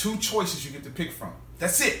have two choices you get to pick from.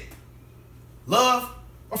 That's it. Love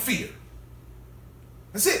or fear.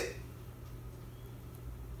 That's it.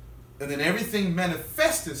 And then everything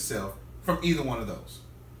manifests itself from either one of those.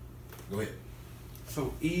 Go ahead.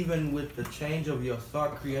 So even with the change of your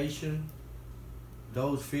thought creation,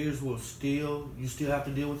 those fears will you still have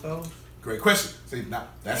to deal with those? Great question. See, now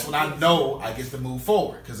that's when I know I get to move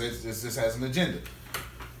forward, because this has an agenda.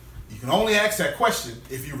 You can only ask that question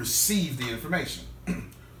if you receive the information.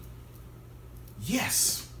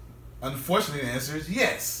 Yes. Unfortunately, the answer is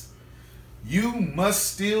yes. You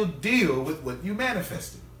must still deal with what you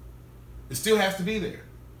manifested. It still has to be there.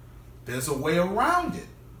 There's a way around it.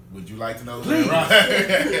 Would you like to know the way around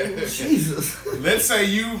it? Jesus. Let's say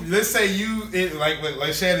you,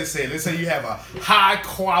 like Shannon said, let's say you have a high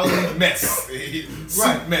quality mess,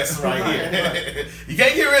 suit mess right here. You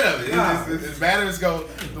can't get rid of it. It's bad as go.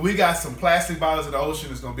 We got some plastic bottles in the ocean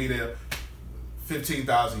that's gonna be there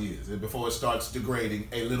 15,000 years before it starts degrading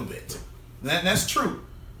a little bit. That's true.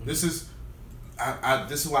 This is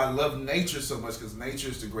why I love nature so much, because nature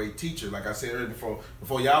is the great teacher. Like I said earlier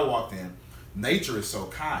before y'all walked in, nature is so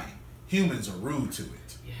kind. Humans are rude to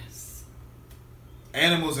it. Yes.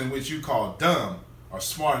 Animals, in which you call dumb, are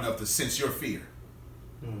smart enough to sense your fear.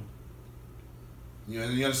 You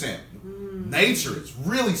understand? Nature is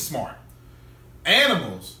really smart.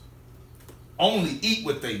 Animals only eat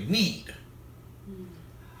what they need.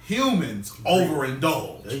 Humans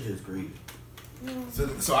overindulge. They just greedy.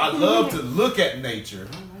 So I love to look at nature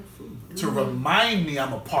to remind me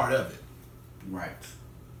I'm a part of it. Right.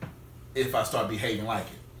 If I start behaving like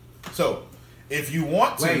it. So, if you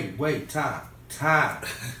want to... Wait, time.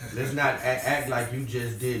 Let's not act like you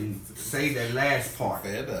just didn't say that last part.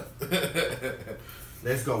 Fair enough.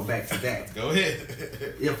 Let's go back to that. Go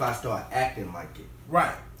ahead. If I start acting like it.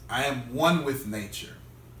 Right. I am one with nature.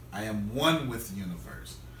 I am one with the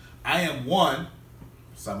universe. I am one,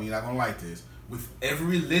 some of you are not going to like this, with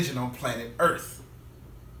every religion on planet Earth.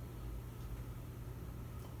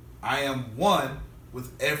 I am one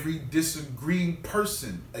with every disagreeing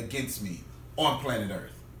person against me on planet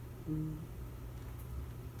Earth.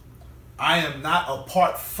 I am not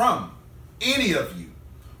apart from any of you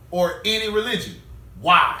or any religion.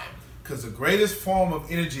 Why? Because the greatest form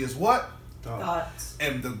of energy is what? Thoughts.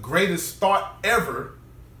 And the greatest thought ever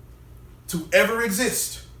to ever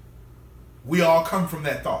exist. We all come from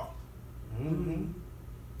that thought.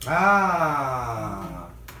 Got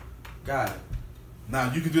it.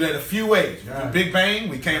 Now, you can do that a few ways. You can do Big Bang,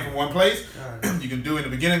 we came from one place. You can do in the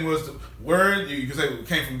beginning was the word. You can say we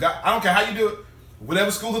came from God. I don't care how you do it. Whatever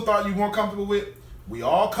school of thought you're more comfortable with, we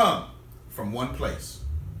all come from one place.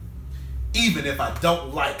 Even if I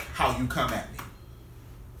don't like how you come at me.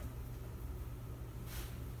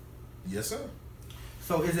 Yes, sir.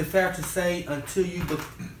 So is it fair to say until you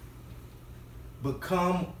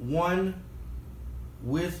become one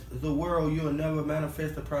with the world, you'll never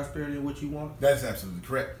manifest the prosperity in which you want? That's absolutely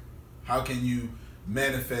correct. How can you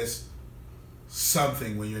manifest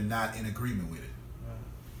something when you're not in agreement with it?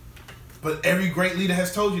 But every great leader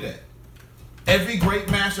has told you that. Every great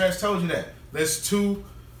master has told you that. Let's two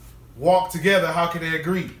walk together. How can they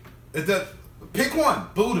agree? Pick one.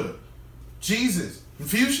 Buddha, Jesus,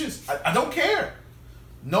 Confucius. I don't care.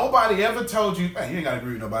 Nobody ever told you, hey, you ain't got to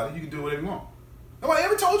agree with nobody. You can do whatever you want. Nobody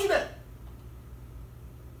ever told you that.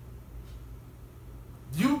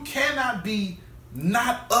 You cannot be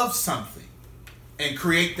not of something and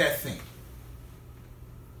create that thing.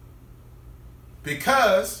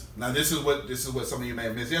 Because, now this is what some of you may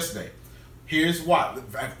have missed yesterday. Here's why.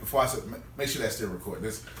 Before I said, make sure that's still recorded.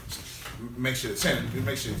 Let's make sure, Shannon,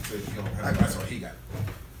 make sure that's what he got.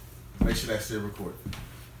 Make sure that's still recording.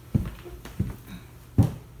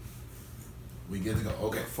 We good to go.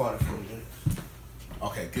 Okay. 44 minutes.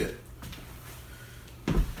 Okay, good.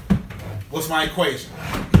 What's my equation?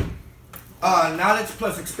 Knowledge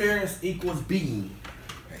plus experience equals being.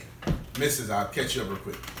 Hey, Mrs., I'll catch you up real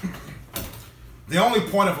quick. The only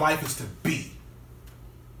point of life is to be.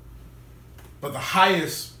 But the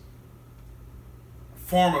highest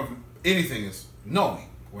form of anything is knowing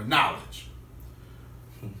or knowledge.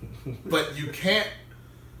 But you can't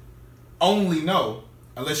only know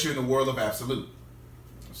unless you're in the world of absolute.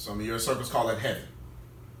 Some of your circles call that heaven.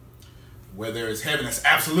 Where there is heaven, that's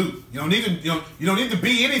absolute. You don't need to. You don't need to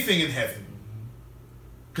be anything in heaven,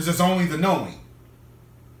 because it's only the knowing.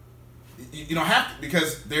 You don't have to,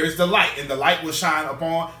 because there is the light, and the light will shine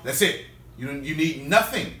upon. That's it. You need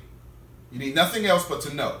nothing. You need nothing else but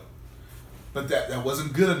to know. But that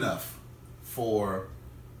wasn't good enough for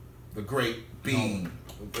the great being.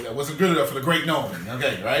 That wasn't good enough for the great knowing.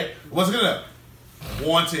 Okay, right? It wasn't good enough.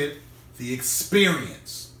 Wanted the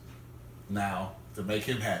experience now to make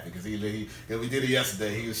him happy, because we did it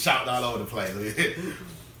yesterday. He was shouting all over the place.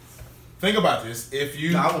 Think about this. If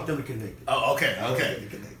you, No, I want them to connect. oh, okay.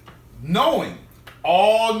 Knowing,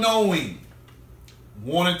 all knowing,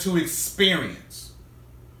 wanted to experience.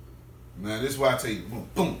 Now, this is why I tell you, boom,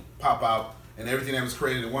 boom, pop out, and everything that was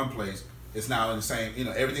created in one place is now in the same.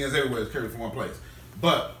 Everything that's everywhere is created from one place.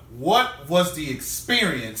 But what was the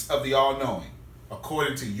experience of the all-knowing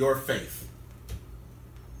according to your faith?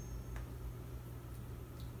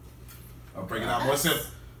 I'll bring it out more simple.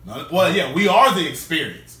 Well, yeah, we are the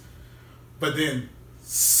experience. But then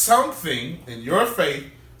something in your faith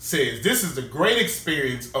says this is the great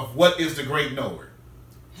experience of what is the great knower.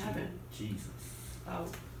 Heaven. Jesus. Oh.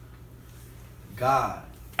 God.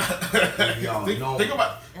 Think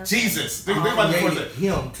about Jesus. Think about created this.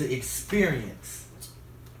 him to experience,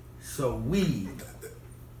 so we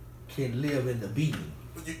can live in the being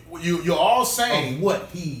You're all saying of what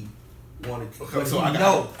he wanted to. Okay, so I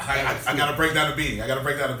gotta break down the being. I gotta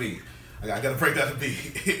break down the being.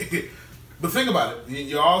 But think about it.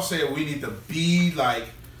 You're all saying we need to be like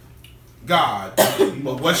God.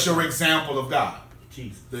 But what's your example of God?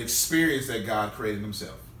 Jesus. The experience that God created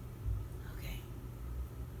Himself. Okay.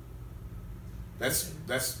 That's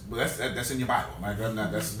in your Bible. Like,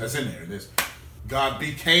 that's in there. God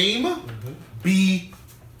became.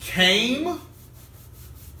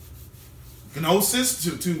 Gnosis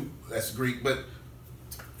to that's Greek, but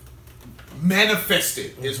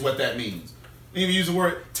manifested is what that means. You use the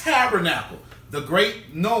word tabernacle. The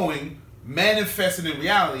great knowing manifested in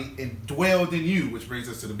reality and dwelled in you, which brings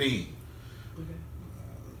us to the being. Okay.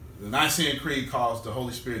 The Nicene Creed calls the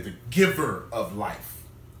Holy Spirit the giver of life,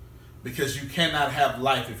 because you cannot have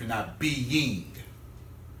life if you're not being.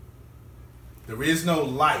 There is no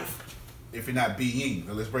life if you're not being.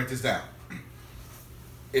 Now let's break this down.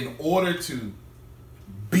 In order to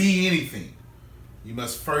be anything, you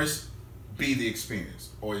must first be the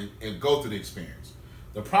experience and go through the experience.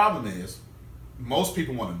 The problem is most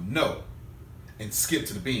people want to know and skip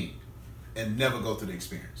to the being and never go through the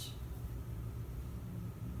experience.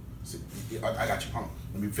 See, I got you. Hold on.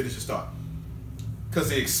 Let me finish the start. Because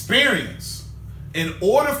the experience, in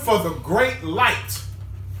order for the great light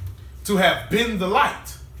to have been the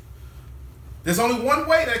light, there's only one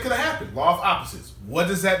way that could have happened. Law of opposites. What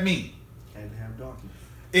does that mean? And have darkness.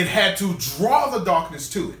 It had to draw the darkness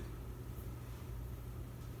to it,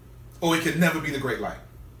 or it could never be the great light.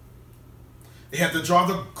 It had to draw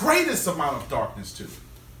the greatest amount of darkness to it.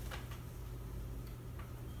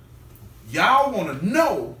 Y'all want to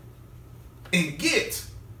know and get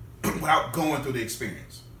without going through the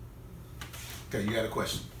experience. Okay, you got a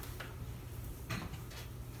question?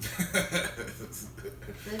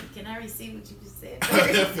 Can I receive what you just said?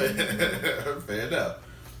 Fair enough.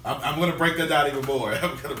 I'm going to break that down even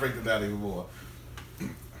more.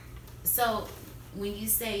 So, when you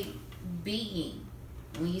say being,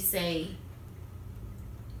 when you say,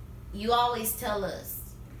 you always tell us,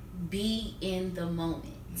 be in the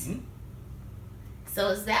moment. Mm-hmm. So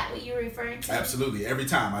is that what you're referring to? Absolutely. Every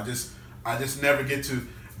time. I just never get to,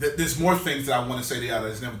 there's more things that I want to say to y'all that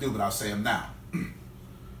I just never do, but I'll say them now.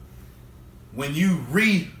 When you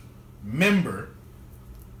remember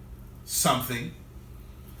something,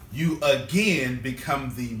 you again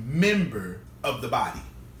become the member of the body.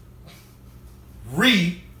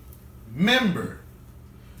 Remember.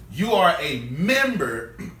 You are a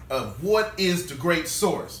member of what is the great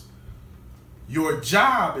source. Your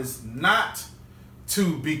job is not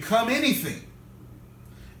to become anything.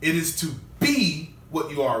 It is to be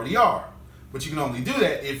what you already are. But you can only do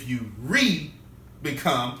that if you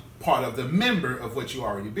become part of the member of what you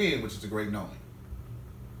already been, which is the great knowing.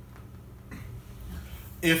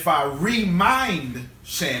 If I remind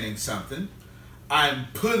Shannon something, I'm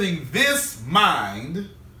putting this mind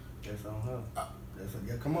That's on her.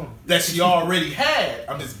 Yeah, come on. that she already had,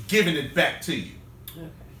 I'm just giving it back to you.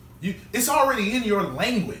 Okay. It's already in your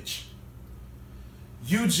language.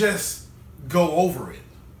 You just go over it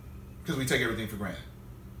because we take everything for granted.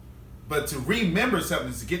 But to remember something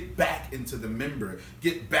is to get back into the member,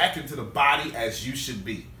 get back into the body as you should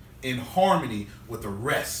be, in harmony with the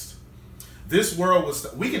rest. This world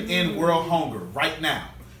we can end world hunger right now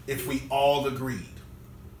if we all agreed.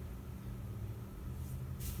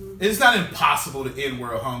 It's not impossible to end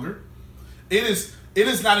world hunger. It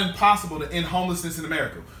is not impossible to end homelessness in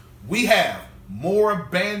America. We have more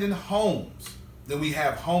abandoned homes than we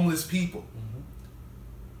have homeless people.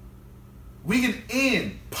 We can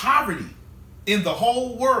end poverty in the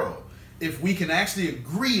whole world if we can actually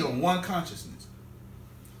agree on one consciousness.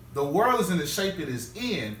 The world is in the shape it is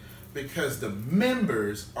in because the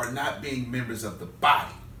members are not being members of the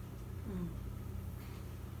body.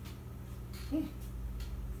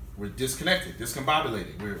 We're disconnected,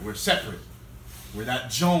 discombobulated. We're separate. We're not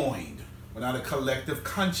joined. We're not a collective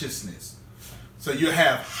consciousness. So you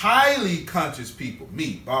have highly conscious people,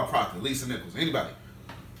 me, Bob Proctor, Lisa Nichols, anybody,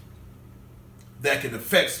 that can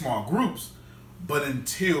affect small groups, but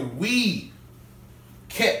until we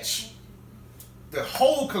catch the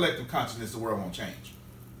whole collective consciousness, the world won't change.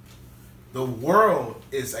 The world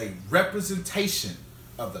is a representation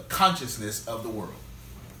of the consciousness of the world.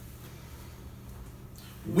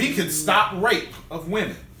 We can stop rape of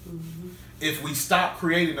women if we stop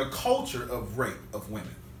creating a culture of rape of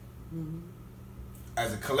women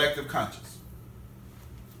as a collective conscious.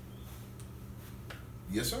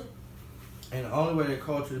 Yes, sir? And the only way that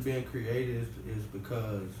culture is being created is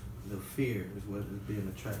because the fear is what is being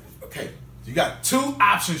attracted. Okay, you got two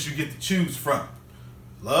options you get to choose from.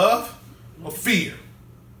 Love or fear.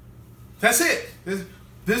 That's it.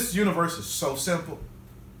 This universe is so simple.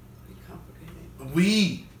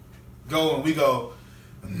 We go,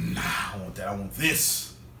 nah, I want that, I want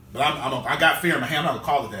this. But I got fear in my hand, I'm not gonna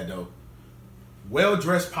call it that though.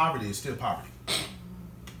 Well-dressed poverty is still poverty.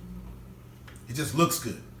 It just looks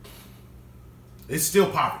good. It's still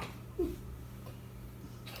poverty. It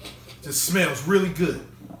just smells really good.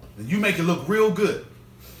 And you make it look real good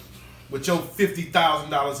with your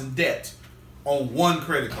 $50,000 in debt on one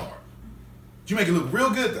credit card. You make it look real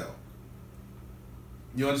good though.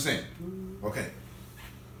 You understand? Okay.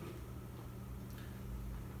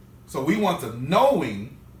 So we want the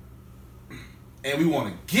knowing and we want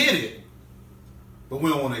to get it, but we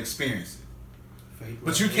don't want to experience it.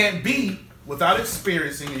 But you can't be without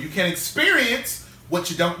experiencing, and you can't experience what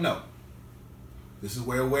you don't know. This is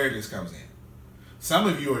where awareness comes in. Some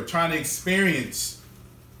of you are trying to experience,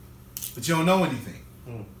 but you don't know anything.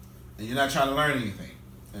 And you're not trying to learn anything.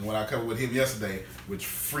 And what I covered with him yesterday, which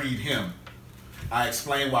freed him, I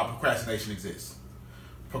explained why procrastination exists.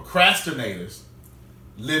 Procrastinators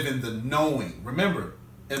live in the knowing. Remember,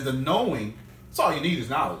 in the knowing, that's all you need is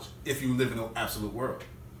knowledge if you live in an absolute world,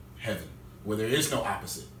 heaven, where there is no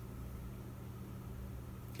opposite.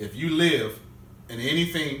 If you live in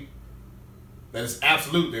anything that is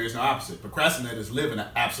absolute, there is no opposite. Procrastinators live in an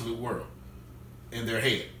absolute world in their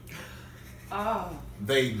head. Oh.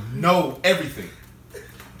 They know everything,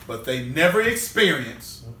 but they never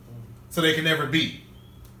experience, so they can never be.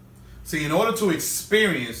 See, in order to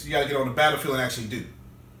experience, you got to get on the battlefield and actually do.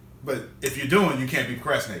 But if you're doing, you can't be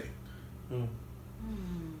procrastinating.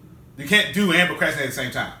 You can't do and procrastinate at the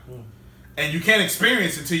same time. And you can't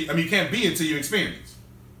experience you can't be until you experience.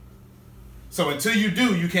 So until you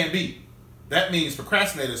do, you can't be. That means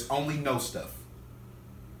procrastinators only know stuff.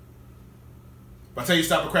 If I tell you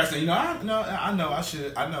stop procrastinating, I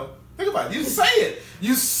know. Think about it. You say it.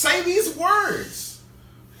 You say these words.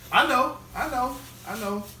 I know.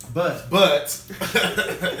 But.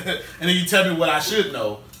 And then you tell me what I should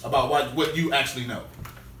know about what you actually know.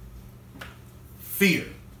 Fear.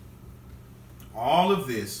 All of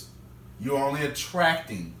this, you're only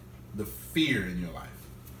attracting the fear in your life.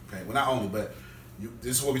 Okay, well, not only, but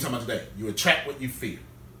this is what we're talking about today. You attract what you fear.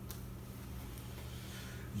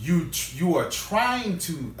 You are trying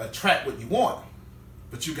to attract what you want,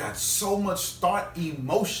 but you got so much thought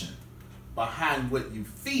emotion behind what you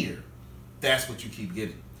fear. That's what you keep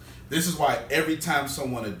getting. This is why every time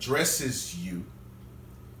someone addresses you,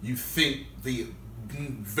 you think the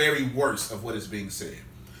very worst of what is being said.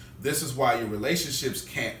 This is why your relationships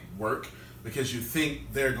can't work, because you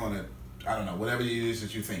think they're going to, whatever it is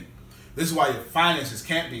that you think. This is why your finances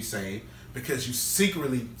can't be saved, because you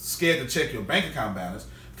secretly scared to check your bank account balance,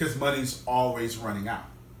 because money's always running out.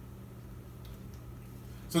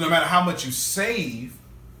 So no matter how much you save,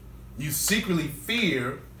 you secretly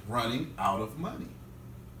fear running out of money.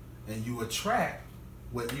 And you attract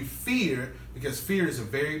what you fear, because fear is a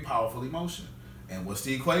very powerful emotion. And what's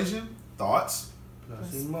the equation? Thoughts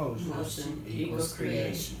Plus emotion equals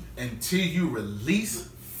creation. Until you release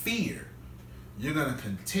fear, you're going to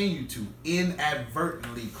continue to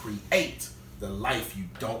inadvertently create the life you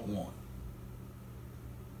don't want.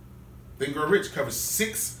 Think and Grow Rich covers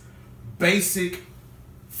 6 basic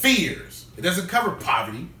fears. It doesn't cover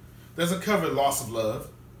poverty. It doesn't cover loss of love.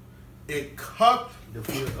 It covers The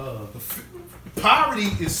fear of. poverty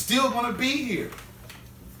is still going to be here.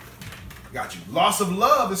 Got you. Loss of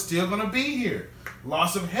love is still going to be here.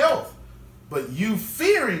 Loss of health. But you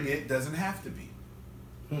fearing it doesn't have to be.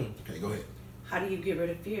 Okay, go ahead. How do you get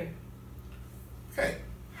rid of fear? Okay,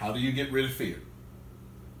 how do you get rid of fear?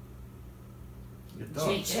 Your You thoughts.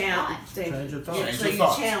 change your thoughts. Yeah, Change so your you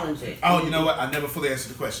thoughts. challenge it. Oh, you know what? I never fully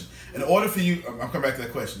answered the question. In order for you, I'm coming back to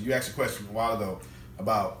that question. You asked a question a while ago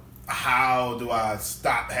about how do I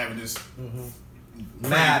stop having this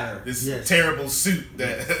Matter. this Yes. terrible suit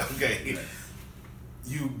that, okay,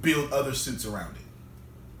 you build other suits around it.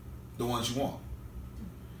 The ones you want.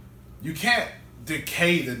 You can't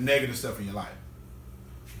decay the negative stuff in your life.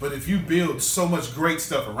 But if you build so much great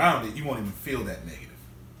stuff around it, you won't even feel that negative.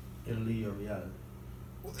 It'll leave your reality.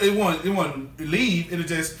 It won't leave.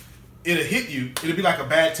 It'll hit you. It'll be like a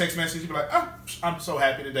bad text message. You'll be like, oh, I'm so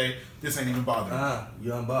happy today. This ain't even bothering me.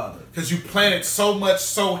 You're unbothered. Because you planted so much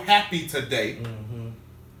so happy today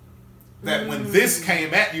that when this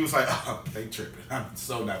came at you, it was like, oh, they tripping. I'm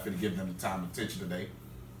so not finna give them the time and attention today.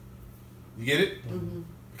 You get it?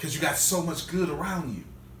 Because you got so much good around you.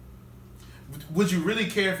 Would you really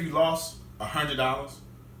care if you lost $100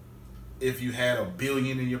 if you had $1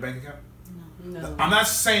 billion in your bank account? No. I'm not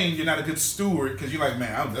saying you're not a good steward, because you're like,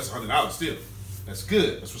 man, that's $100 still. That's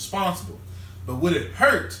good. That's responsible. But would it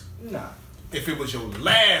hurt Nah. if it was your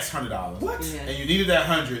last $100 What? Yeah. and you needed that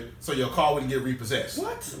 100 so your car wouldn't get repossessed?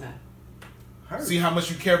 What? Hurt. See how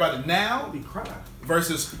much you care about it I'll now be crying.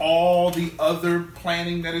 versus all the other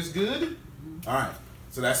planning that is good? All right.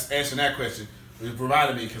 So that's answering that question. It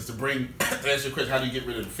provided me, because to answer your question, how do you get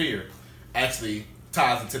rid of the fear, actually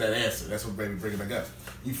ties into that answer. That's what made me bring it back up.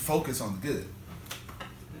 You focus on the good.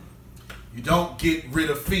 You don't get rid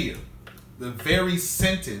of fear. The very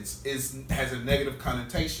sentence has a negative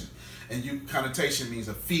connotation. And connotation means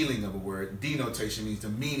a feeling of a word. Denotation means the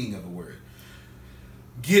meaning of a word.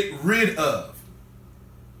 Get rid of.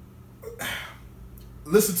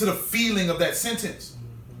 Listen to the feeling of that sentence.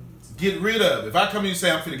 Get rid of. If I come in and say,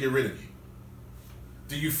 I'm finna get rid of you,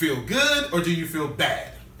 do you feel good or do you feel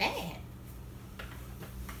bad? Bad.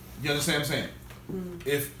 You understand what I'm saying?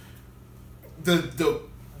 If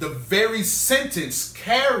the very sentence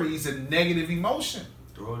carries a negative emotion,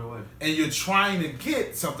 Throw it away. and you're trying to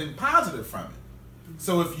get something positive from it.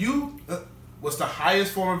 So if you, what's the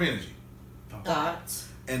highest form of energy? Thoughts.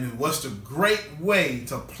 And then what's the great way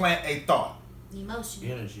to plant a thought? Emotion.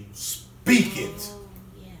 Energy. Speak it. Oh,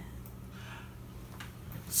 yeah.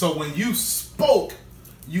 So when you spoke,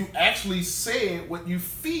 you actually said what you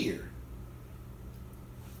fear.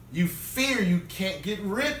 You fear you can't get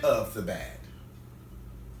rid of the bad.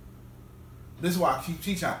 This is why I keep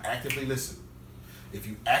teaching, I actively listen. If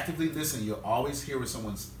you actively listen, you'll always hear what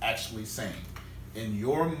someone's actually saying. In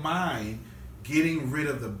your mind, getting rid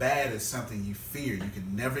of the bad is something you fear. You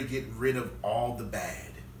can never get rid of all the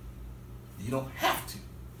bad. You don't have to.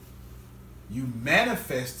 You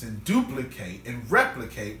manifest and duplicate and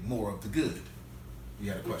replicate more of the good.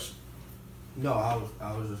 You had a question? No, I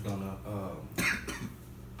was just gonna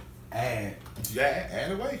add Yeah,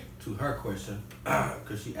 add away. to her question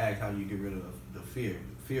because she asked how do you get rid of the fear.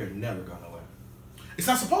 Fear never gone away. It's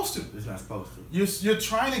not supposed to. It's not supposed to. You're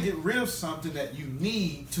trying to get rid of something that you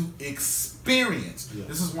need to experience. Yeah.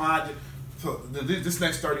 This is why this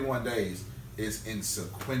next 31 days is in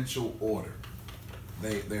sequential order.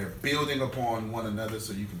 They're building upon one another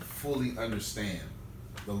so you can fully understand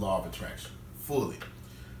the law of attraction. Fully.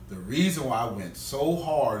 The reason why I went so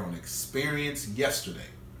hard on experience yesterday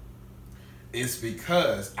is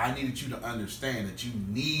because I needed you to understand that you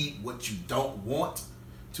need what you don't want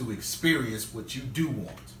to experience what you do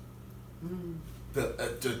want.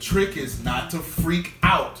 The trick is not to freak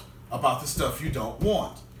out about the stuff you don't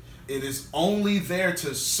want. It is only there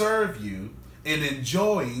to serve you in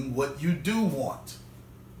enjoying what you do want.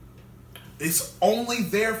 It's only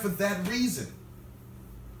there for that reason.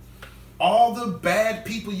 All the bad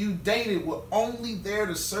people you dated were only there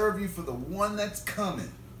to serve you for the one that's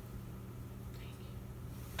coming.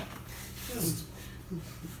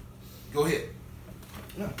 Go ahead.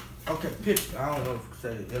 No. Okay, picture. I don't know if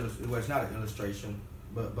say well, it's not an illustration,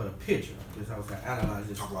 but a picture. Just how I analyze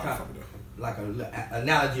this. Talk about it. Like an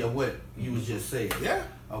analogy of what you was just saying. Yeah.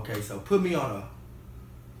 Okay, so put me on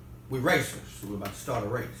we racers. We're about to start a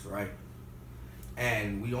race, right?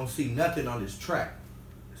 And we don't see nothing on this track.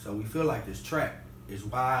 So we feel like this track is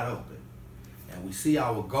wide open. And we see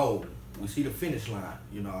our goal. We see the finish line.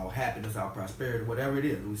 You know, our happiness, our prosperity, whatever it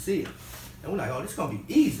is. We see it. And we're like, oh, this is going to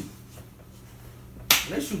be easy.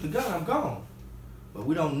 When they shoot the gun, I'm gone. But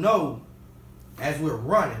we don't know, as we're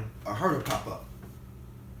running, a hurdle pop up.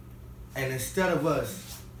 And instead of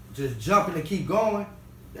us just jumping and keep going,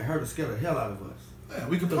 the hurdle scared the hell out of us. Yeah,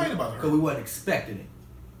 we complain about it. Because we wasn't expecting it.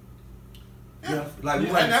 Yeah. You know, like we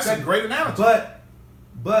And wasn't that's a expecting great it. analogy.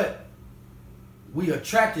 But we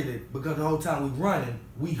attracted it because the whole time we running,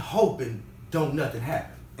 we hoping don't nothing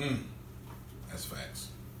happen. That's facts.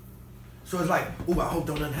 So it's like, ooh, I hope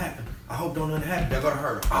don't nothing happen. I hope don't nothing happen. They're gonna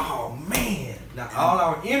hurt her. Oh man! Now all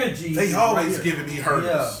our energy. They is always right giving me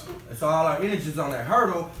hurdles. Yeah. And so all our energy's on that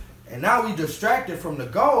hurdle, and now we distracted from the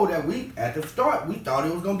goal that we at the start we thought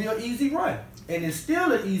it was gonna be an easy run, and it's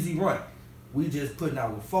still an easy run. We just putting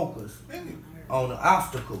our focus on the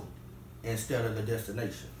obstacle instead of the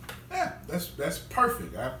destination. Yeah, that's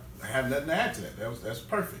perfect. I have nothing to add to that. That's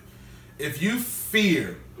perfect. If you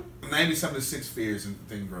fear, name me some of the 6 fears and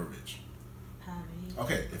Think and Grow Rich.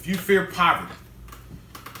 Okay, if you fear poverty,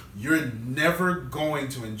 you're never going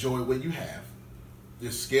to enjoy what you have.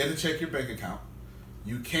 You're scared to check your bank account.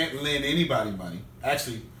 You can't lend anybody money.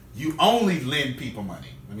 Actually, you only lend people money.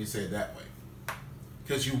 Let me say it that way.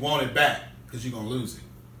 Because you want it back, because you're going to lose it.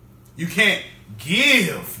 You can't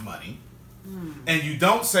give money, and you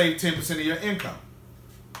don't save 10% of your income.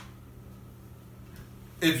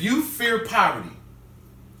 If you fear poverty,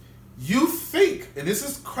 you think, and this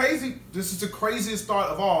is crazy, this is the craziest thought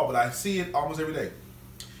of all, but I see it almost every day.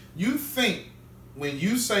 You think when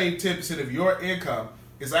you save 10% of your income,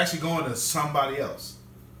 it's actually going to somebody else.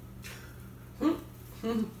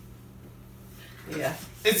 Yeah.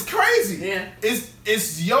 It's crazy. Yeah.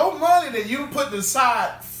 It's your money that you put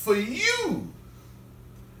aside for you.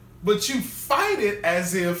 But you fight it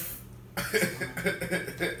as if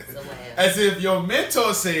as if your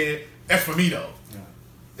mentor said, that's for me though.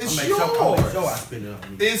 It's yours. I spend it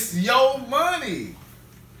on me. It's your money.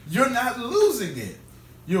 You're not losing it.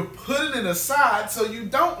 You're putting it aside so you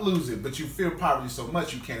don't lose it, but you fear poverty so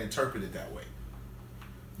much you can't interpret it that way.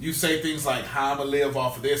 You say things like, how I'm going to live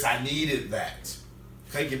off of this, I needed that.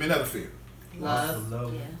 Okay, give me another fear.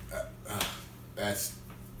 Love. Yeah.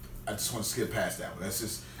 I just want to skip past that one. That's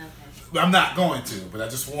just, Okay. I'm not going to, but I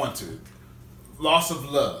just want to. Loss of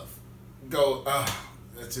love.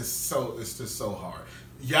 It's just so hard.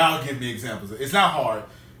 Y'all give me examples. It's not hard.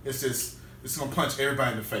 It's gonna punch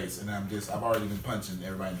everybody in the face, and I've already been punching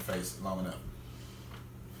everybody in the face long enough.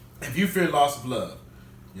 If you fear loss of love,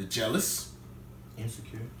 you're jealous.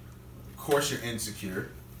 Insecure. Of course, you're insecure.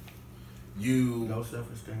 Low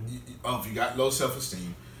self-esteem. If you got low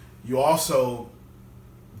self-esteem, you also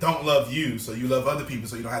don't love you, so you love other people,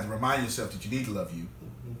 so you don't have to remind yourself that you need to love you.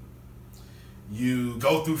 You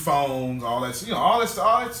go through phones, all that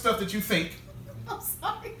stuff that you think. I'm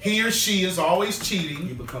sorry. He or she is always cheating.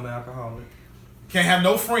 You become an alcoholic. Can't have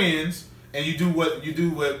no friends, and you do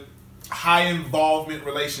what high involvement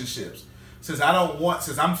relationships. Since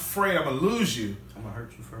I'm afraid I'm gonna lose you. I'm gonna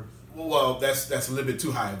hurt you first. Well, that's a little bit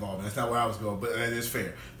too high involvement. That's not where I was going, but that is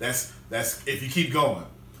fair. That's if you keep going.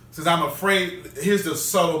 Since I'm afraid, here's the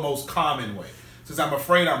subtle, most common way. Since I'm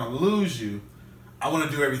afraid I'm gonna lose you, I want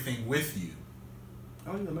to do everything with you.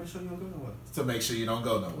 Oh, you gotta make sure you don't go nowhere. To make sure you don't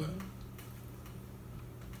go nowhere.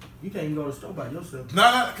 You can't even go to the store by yourself. No,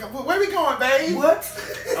 where we going, babe? What?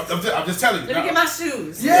 I'm just telling you. Let me get my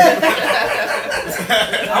shoes. Yeah.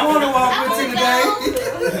 I want to walk with you today.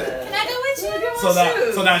 Can I go with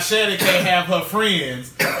you? So now Shannon can't have her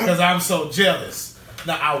friends because I'm so jealous.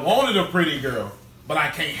 Now I wanted a pretty girl, but I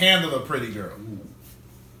can't handle a pretty girl.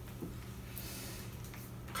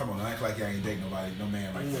 Come on, don't act like y'all ain't dating nobody, no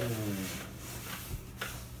man like that.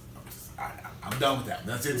 I'm done with that.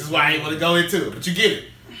 That's it. This is why I ain't want to go into it. But you get it.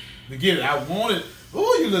 You get it. I wanted.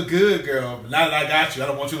 Oh, you look good, girl. But now that I got you, I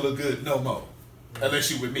don't want you to look good no more.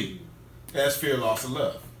 Unless you with me. That's fear, loss, of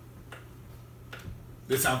love.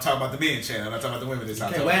 This time I'm talking about the men, Shannon. I'm not talking about the women this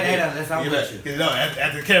time. Okay, well, that's how I'm with you. You know,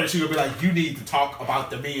 at the camera, she gonna be like, you need to talk about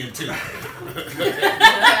the men too.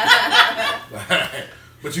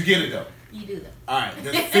 But you get it though. You do that. All right.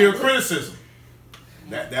 There's fear of criticism.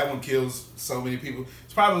 That one kills so many people.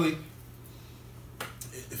 It's probably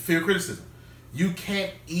fear of criticism. You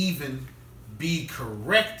can't even be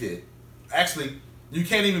corrected. Actually, You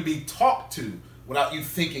can't even be talked to without you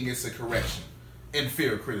thinking it's a correction in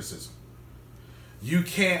fear of criticism. You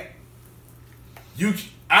can't.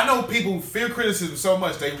 I know people who fear criticism so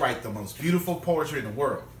much they write the most beautiful poetry in the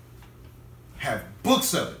world, have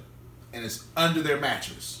books of it, and it's under their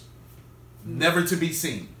mattress, never to be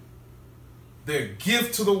seen. Their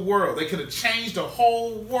gift to the world. They could have changed the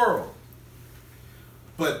whole world.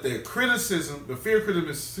 But their criticism, the fear of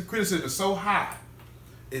criticism is so high,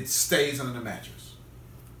 it stays under the mattress.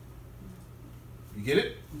 You get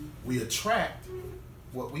it? We attract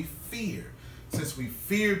what we fear. Since we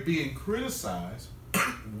fear being criticized,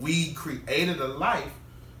 we created a life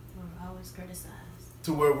We're always criticized.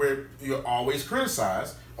 to where you're always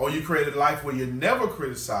criticized, or you created a life where you're never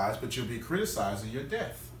criticized, but you'll be criticized in your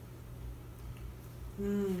death.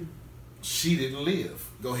 She didn't live.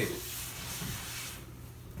 Go ahead. Is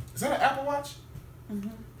that an Apple Watch? Mm-hmm.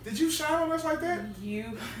 Did you shine on us like that?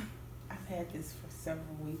 I've had this for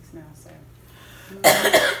several weeks now, sir.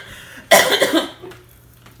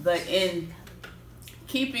 But in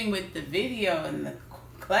keeping with the video and the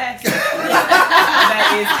class,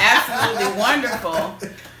 that is absolutely wonderful.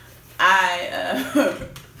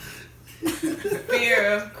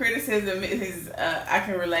 Fear of criticism is I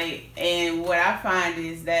can relate, and what I find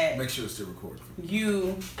is that Make sure it's still recording.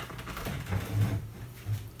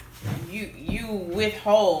 you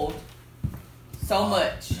withhold so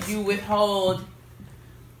much. You withhold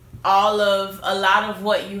a lot of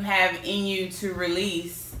what you have in you to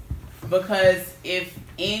release, because if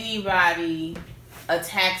anybody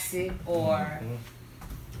attacks it, or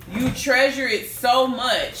you treasure it so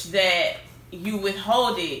much that you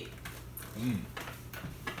withhold it.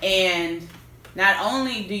 And not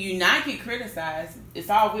only do you not get criticized, it's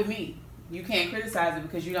all with me. You can't criticize it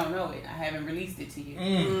because you don't know it. I haven't released it to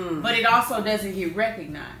you. But it also doesn't get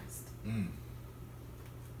recognized.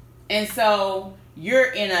 And so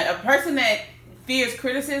you're in a person that fears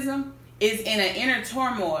criticism is in an inner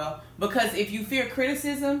turmoil, because if you fear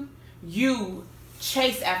criticism, you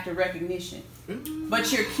chase after recognition.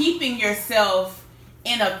 But you're keeping yourself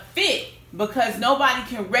in a fit because nobody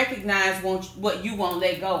can recognize what you won't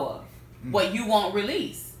let go of, what you won't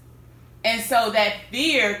release. And so that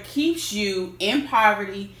fear keeps you in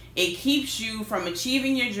poverty. It keeps you from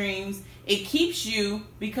achieving your dreams. It keeps you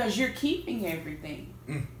because you're keeping everything.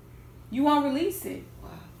 You won't release it.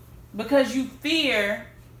 Because you fear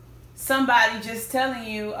somebody just telling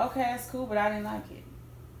you, okay, that's cool, but I didn't like it.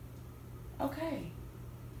 Okay.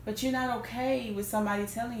 But you're not okay with somebody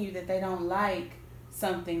telling you that they don't like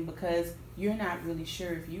something because you're not really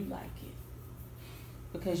sure if you like it.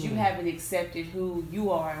 Because you haven't accepted who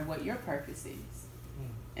you are and what your purpose is.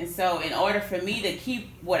 And so in order for me to keep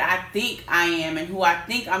what I think I am and who I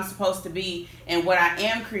think I'm supposed to be and what I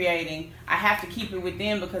am creating, I have to keep it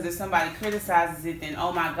within, because if somebody criticizes it, then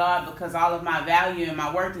oh my God, because all of my value and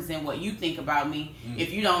my worth is in what you think about me.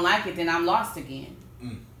 If you don't like it, then I'm lost again.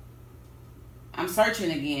 I'm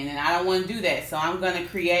searching again, and I don't want to do that. So I'm going to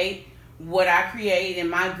create what I create and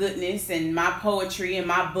my goodness and my poetry and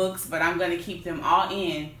my books, but I'm going to keep them all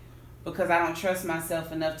in because I don't trust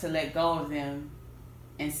myself enough to let go of them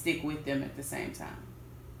and stick with them at the same time.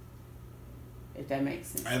 If that makes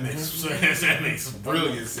sense. That makes sense. That makes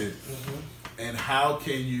brilliant sense. And how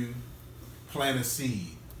can you plant a seed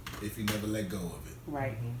if you never let go of it?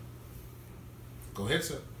 Right. Go ahead,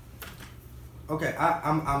 sir. Okay,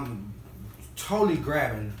 I'm totally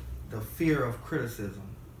grabbing the fear of criticism.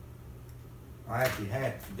 I actually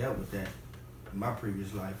had dealt with that in my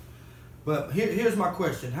previous life. But here's my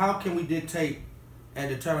question. How can we dictate and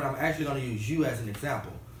determine, I'm actually going to use you as an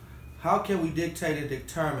example. How can we dictate and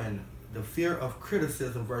determine the fear of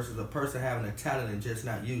criticism versus a person having a talent and just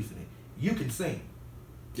not using it? You can sing.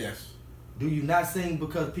 Yes. Do you not sing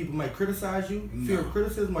because people may criticize you? No. Fear of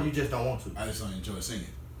criticism, or you just don't want to? I just don't enjoy singing.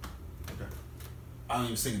 Okay. I don't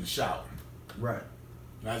even sing in the shower. Right.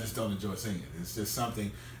 I just don't enjoy singing. It's just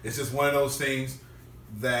something, it's just one of those things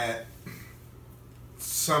that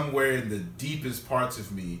somewhere in the deepest parts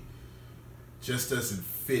of me just doesn't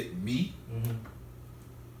fit me.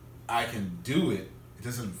 I can do it. It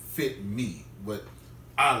doesn't fit me. What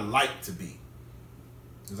I like to be.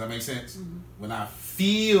 Does that make sense? When I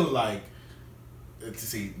feel like,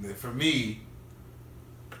 see, for me,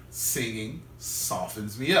 singing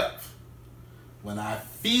softens me up. When I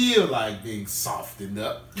feel like being softened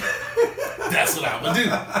up, that's what I'm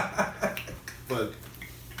gonna do. But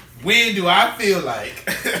when do I feel like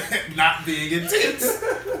not being intense?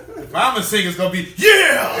 If I'm a singer, it's gonna be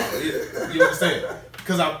yeah. You understand?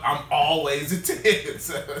 Because I'm always intense,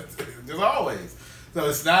 just always. So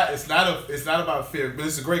it's not about fear, but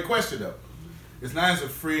it's a great question though. It's not as a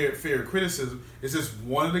fear of criticism. It's just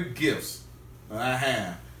one of the gifts that I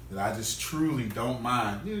have that I just truly don't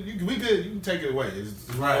mind. We good. You can take it away.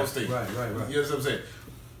 It's one of those things. Right. You know what I'm saying?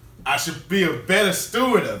 I should be a better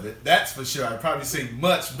steward of it. That's for sure. I'd probably say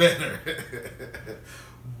much better.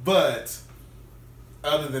 But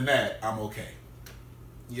other than that, I'm okay.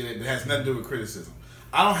 It has nothing to do with criticism.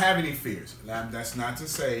 I don't have any fears. That's not to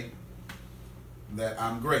say that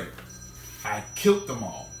I'm great. I killed them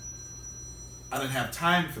all. I didn't have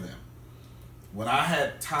time for them. When I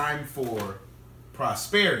had time for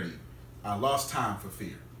prosperity, I lost time for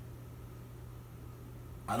fear.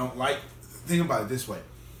 I don't like, think about it this way.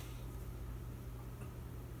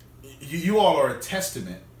 You all are a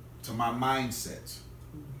testament to my mindset,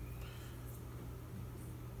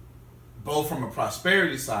 both from a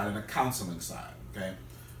prosperity side and a counseling side, okay?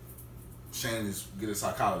 Shannon is good at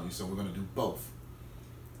psychology, so we're going to do both.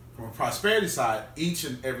 From a prosperity side, each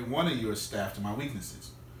and every one of you are staffed to my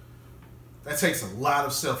weaknesses. That takes a lot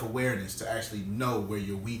of self-awareness to actually know where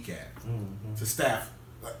you're weak at. Mm-hmm. To staff,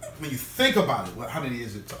 when you think about it, how many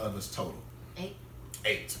is it of us total? 8.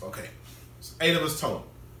 8, okay. So 8 of us total.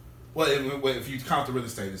 Well, if you count the real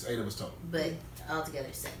estate, it's 8 of us total. But altogether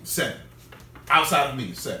 7. 7. Outside of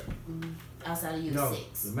me, 7. Mm-hmm. Outside of you no, is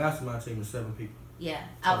 6. The mastermind team is 7 people. Yeah,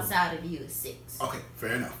 outside of you is 6. Okay,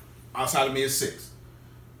 fair enough. Outside of me is 6.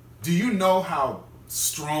 Do you know how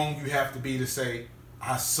strong you have to be to say,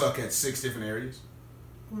 I suck at 6 different areas?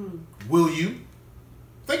 Will you?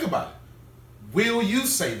 Think about it. Will you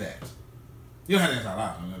say that? You don't have to answer out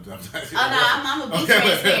loud. I'm a big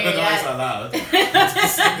transparent. No, it's out loud.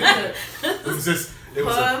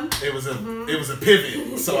 It was a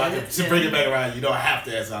pivot, so I could bring it back around. You don't have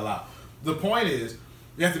to answer out loud. The point is,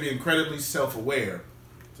 you have to be incredibly self-aware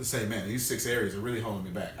to say, man, these 6 areas are really holding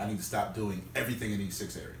me back. I need to stop doing everything in these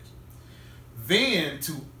 6 areas. Then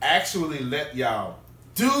to actually let y'all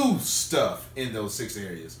do stuff in those 6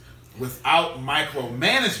 areas without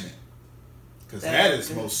micromanagement, because that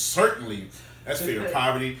is most certainly, that's fear of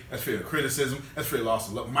poverty, that's fear of criticism, that's fear of loss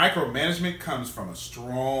of love. Micromanagement comes from a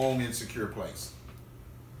strong, insecure place.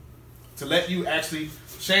 To let you actually,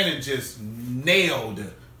 Shannon just nailed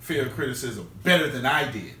fear of criticism better than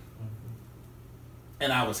I did.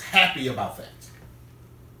 And I was happy about that.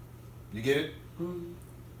 You get it? Mm-hmm.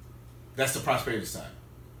 That's the prosperity side.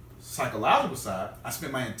 Psychological side, I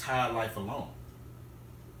spent my entire life alone.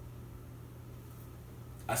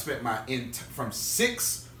 I spent from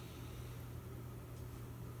 6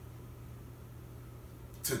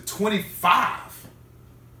 to 25,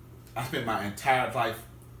 I spent my entire life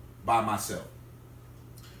by myself.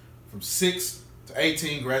 From 6 to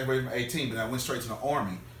 18, graduated from 18, but I went straight to the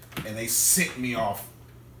Army, and they sent me off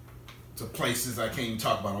to places I can't even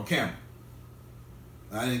talk about on camera.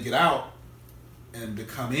 And I didn't get out and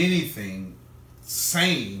become anything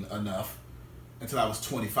sane enough until I was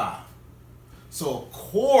 25. So of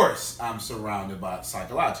course I'm surrounded by,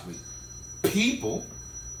 psychologically, people,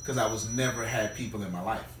 because I never had people in my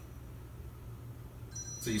life.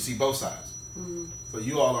 So you see both sides. Mm-hmm. So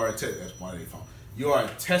you all are that's one of their phone. You are a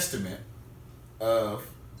testament of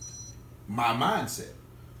my mindset,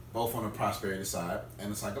 both on the prosperity side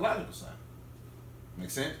and the psychological side. Make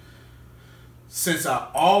sense? Since I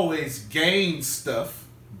always gained stuff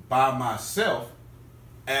by myself,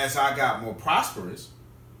 as I got more prosperous,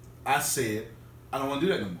 I said, I don't want to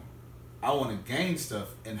do that no more. I want to gain stuff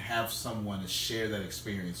and have someone to share that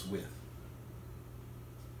experience with.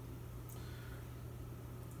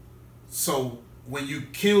 So when you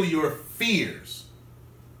kill your fears,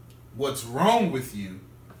 what's wrong with you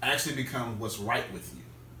actually becomes what's right with you.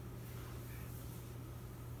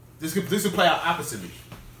 This could play out oppositely.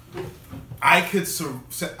 I could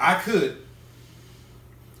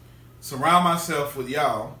surround myself with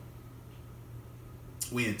y'all.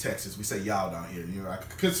 We in Texas, we say y'all down here. I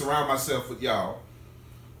could surround myself with y'all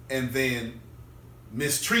and then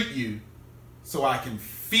mistreat you so I can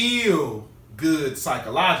feel good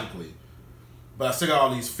psychologically, but I still got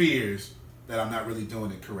all these fears that I'm not really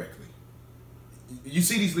doing it correctly. You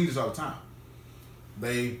see these leaders all the time.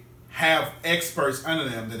 They have experts under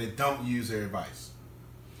them that they don't use their advice.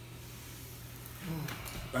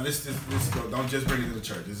 Now this don't just bring it to the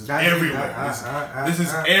church. This is everywhere. This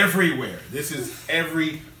is everywhere. This is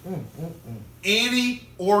any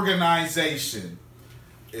organization.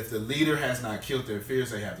 If the leader has not killed their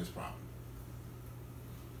fears, they have this problem.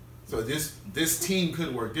 So this team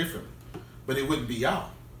could work differently, but it wouldn't be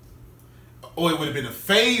y'all. Or it would have been a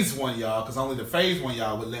phase one y'all, because only the phase one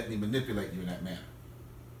y'all would let me manipulate you in that manner.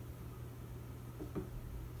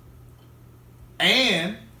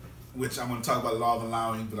 And, which I'm going to talk about the law of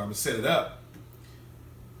allowing, but I'm going to set it up.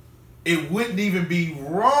 it wouldn't even be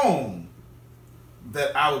wrong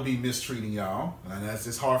that I would be mistreating y'all. And that's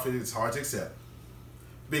just hard it's hard to accept.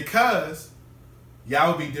 Because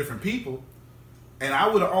y'all would be different people, and I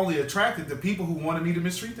would have only attracted the people who wanted me to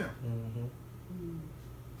mistreat them. Mm-hmm.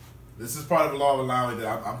 This is part of the law of allowing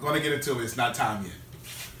that I'm going to get into it. It's not time yet.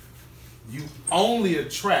 You only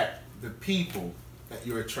attract the people that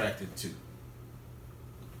you're attracted to.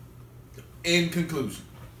 In conclusion,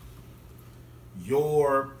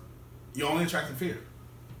 you're only attracting fear.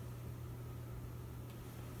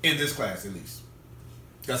 In this class, at least.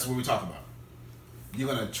 That's what we talk about. You're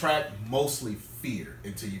going to attract mostly fear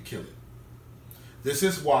until you kill it. This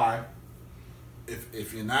is why,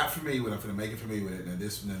 if you're not familiar with it, I'm going to make it familiar with it, then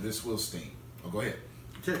this will sting. Oh, go ahead.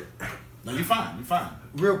 No, you're fine. You're fine.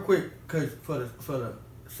 Real quick, cause for the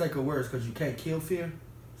sake of words, because you can't kill fear.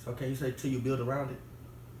 So can you say till you build around it?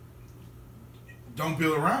 Don't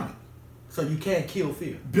build around it. So you can't kill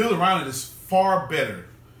fear. Build around it is far better.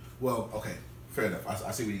 Well, okay, fair enough.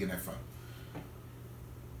 I see where you're getting that from.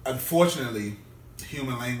 Unfortunately,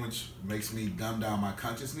 human language makes me dumb down my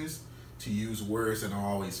consciousness to use words that don't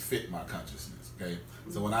always fit my consciousness. Okay,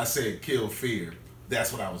 so when I said kill fear,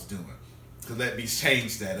 that's what I was doing. So let me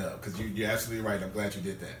change that up, because you're absolutely right. I'm glad you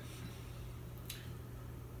did that.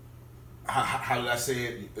 How did I say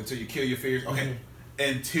it? Until you kill your fears? Okay. Mm-hmm.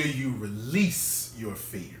 Until you release your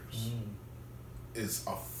fears is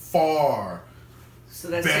a far so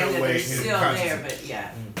that's better saying way. They're still there, but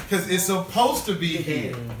yeah. Because it's supposed to be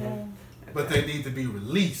here, but they need to be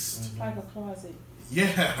released. Like a closet.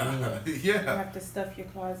 Yeah, You yeah. have to stuff your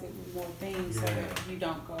closet with more things so that you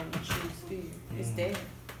don't go and choose fear. It's there.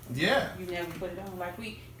 Yeah. You never put it on. Like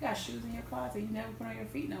we got shoes in your closet, you never put on your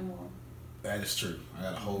feet no more. That is true. I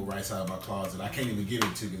got a whole right side of my closet. I can't even get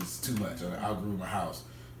into because it's too much. I outgrew my house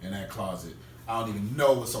in that closet. I don't even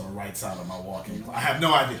know what's on the right side of my walk-in closet. I have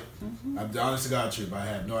no idea. I'm the honest to God truth, but I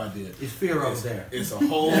have no idea. It's fear over there. It's a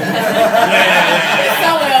whole... It's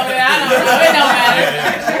somewhere over there. I don't know. It don't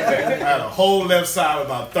matter. I had a whole left side with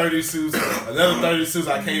about 30 suits. Another 30 suits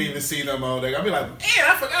I can't even see no more. I'll be like, man,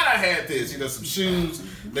 I forgot I had this. Some shoes.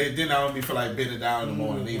 Then I don't be feel like bending down in the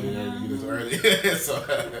morning either. It's early.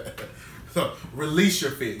 So release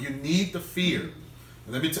your fear. You need the fear.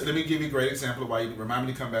 Let me give you a great example of why you remind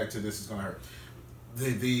me to come back to this. Is going to hurt.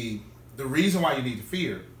 The reason why you need the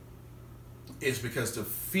fear is because the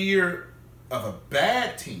fear of a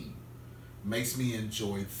bad team makes me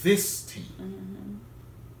enjoy this team. Mm-hmm.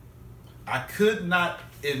 I could not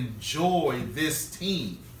enjoy this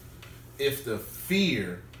team if the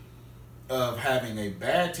fear of having a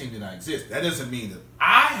bad team did not exist. That doesn't mean that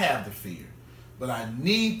I have the fear, but I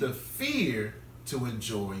need the fear to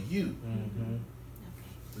enjoy you. Mm-hmm.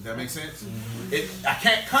 Does that make sense? Mm-hmm. I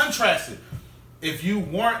can't contrast it. If you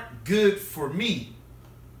weren't good for me,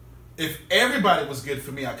 if everybody was good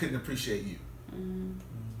for me, I couldn't appreciate you. Mm-hmm.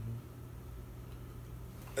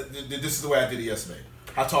 This is the way I did it yesterday.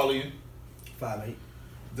 How tall are you? 5'8".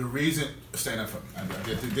 The reason... Stand up for me. I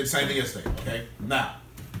did the same thing yesterday, okay? Now,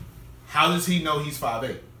 how does he know he's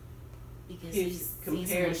 5'8"? Because he's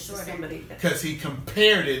compared to somebody. Because he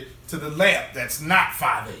compared it to the lamp that's not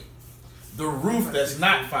 5'8". The roof that's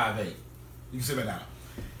not 5'8". You can sit down.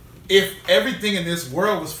 If everything in this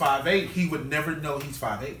world was 5'8", he would never know he's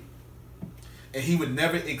 5'8". And he would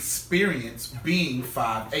never experience being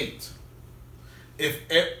 5'8". Did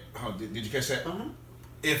you catch that? Uh-huh.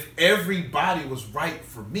 If everybody was right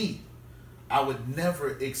for me, I would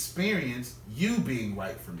never experience you being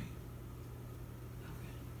right for me.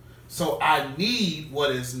 So I need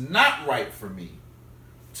what is not right for me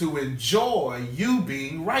to enjoy you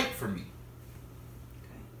being right for me.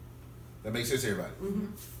 Okay. That makes sense to everybody? Mm-hmm.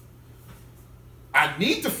 I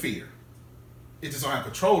need the fear. It just don't have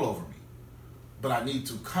control over me. But I need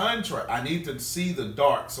to I need to see the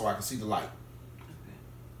dark so I can see the light. Okay.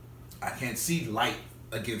 I can't see light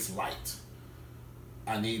against light.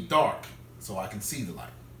 I need dark so I can see the light.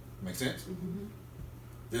 Make sense? Mm-hmm.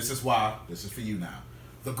 This is for you now.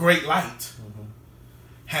 The great light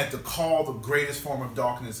had to call the greatest form of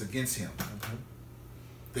darkness against him. Mm-hmm.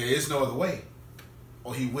 There is no other way,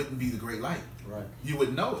 or he wouldn't be the great light. Right. You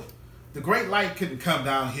wouldn't know it. The great light couldn't come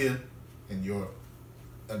down here, in your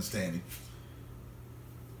understanding,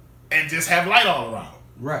 and just have light all around.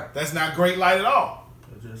 Right. That's not great light at all.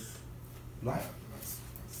 It's just light.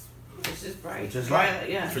 It's just bright. It's just light.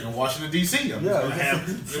 Yeah. Freaking Washington D.C. I'm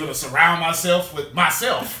just gonna surround myself with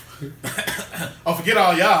myself. Oh, forget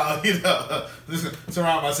all y'all. Just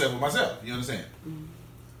surround myself with myself. You understand? Mm-hmm.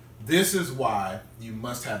 This is why you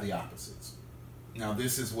must have the opposites. Now,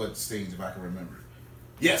 this is what stings, if I can remember.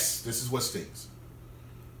 Yes, this is what stings.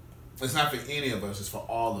 It's not for any of us. It's for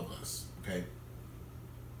all of us. Okay.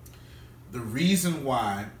 The reason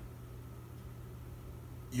why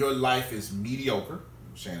your life is mediocre,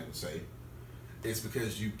 Shannon would say, is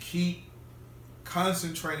because you keep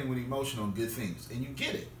concentrating with emotion on good things, and you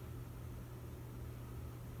get it.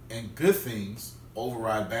 And good things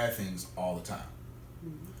override bad things all the time.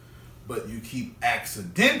 Mm-hmm. But you keep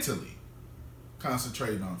accidentally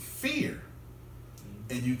concentrating on fear,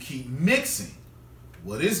 and you keep mixing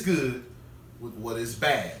what is good with what is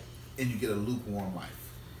bad, and you get a lukewarm life.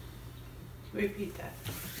 Repeat that.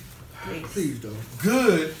 Please. Please don't.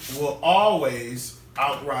 Good will always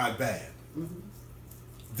outride bad. Mm-hmm.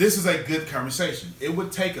 This is a good conversation. It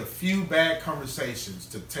would take a few bad conversations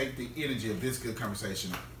to take the energy of this good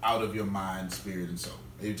conversation out of your mind, spirit, and soul.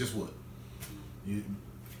 It just would. If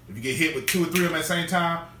you get hit with 2 or 3 of them at the same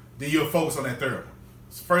time, then you'll focus on that third one.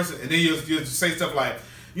 First, and then you'll say stuff like,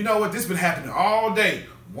 you know what, this has been happening all day.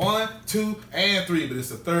 1, 2, and 3, but it's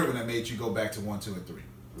the third one that made you go back to 1, 2, and 3.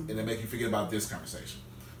 Mm-hmm. And then make you forget about this conversation.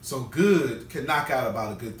 So good can knock out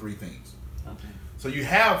about a good 3 things. Okay. So you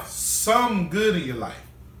have some good in your life,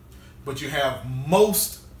 but you have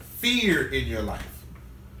most fear in your life.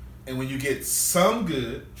 And when you get some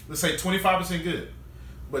good, let's say 25% good,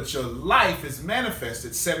 but your life is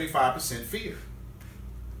manifested 75% fear,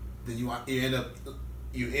 then you end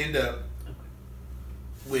up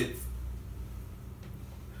with,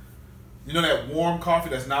 you know, that warm coffee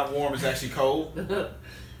that's not warm, it's actually cold,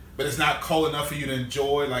 but it's not cold enough for you to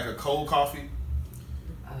enjoy like a cold coffee.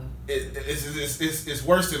 It's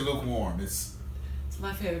worse than lukewarm. It's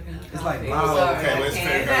my favorite kind of coffee. It's like mild. Okay, well, it's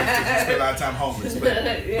favorite kind of, you spend a lot of time homeless.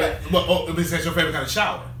 But, yeah. but is that your favorite kind of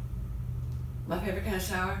shower? My favorite kind of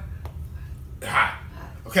shower? Hot.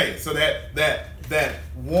 Okay, so that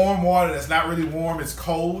warm water that's not really warm, it's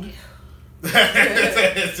cold.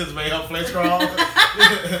 It's just made her flesh crawl.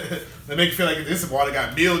 They make you feel like this water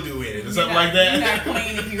got mildew in it or something like that. You're not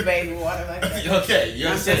clean if you bathe in water like that. Okay, you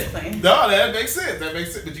understand? No, that makes sense. That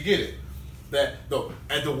makes sense. But you get it.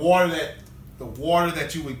 The water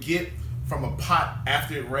that you would get from a pot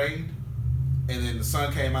after it rained, and then the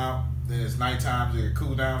sun came out, then it's nighttime, so it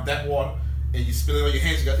cool down. That water, and you spill it on your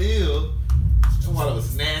hands. You go, ew. That water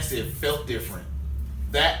was nasty. It felt different.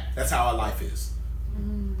 That's how our life is.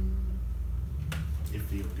 It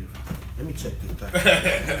feels different. Let me check this thing.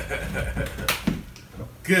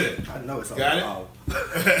 Good. I know it's all got it. Wow.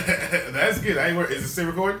 That's good. I ain't worried. Is it still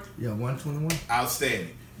recording? Yeah, 121.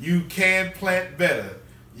 Outstanding. You can plant better.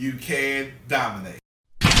 You can dominate.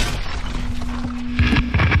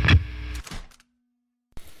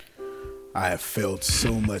 I have felt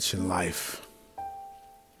so much in life.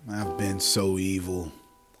 I've been so evil.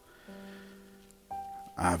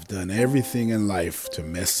 I've done everything in life to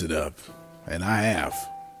mess it up. And I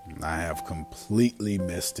have completely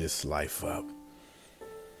messed this life up.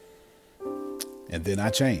 And then I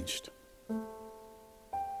changed.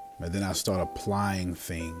 And then I started applying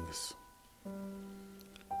things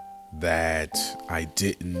that I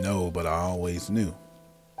didn't know, but I always knew.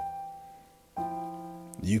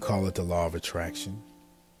 You call it the law of attraction.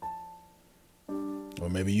 Or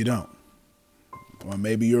maybe you don't. Or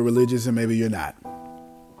maybe you're religious and maybe you're not.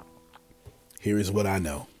 Here is what I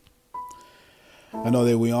know. I know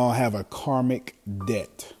that we all have a karmic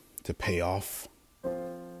debt to pay off.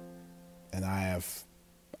 And I have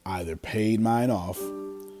either paid mine off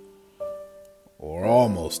or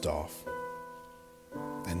almost off.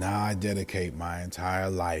 And now I dedicate my entire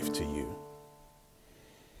life to you.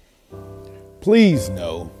 Please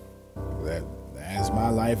know that as my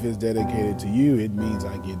life is dedicated to you, it means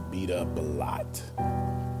I get beat up a lot.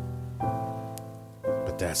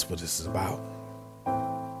 But that's what this is about.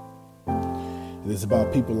 It is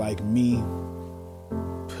about people like me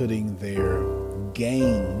putting their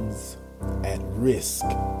gains at risk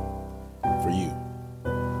for you.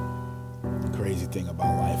 The crazy thing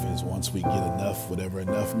about life is once we get enough, whatever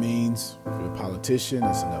enough means, if you're a politician,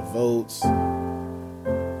 it's enough votes.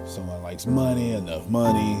 Someone likes money, enough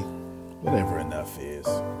money, whatever enough is.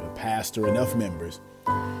 A pastor, enough members,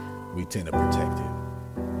 we tend to protect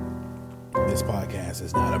it. This podcast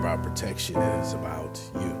is not about protection, it is about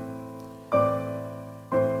you.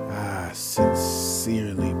 I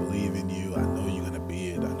sincerely believe in you. I know you're going to be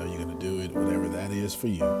it. I know you're going to do it. Whatever that is for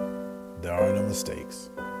you, there are no mistakes.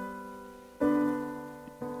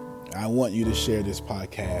 I want you to share this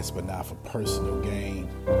podcast, but not for personal gain.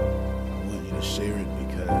 I want you to share it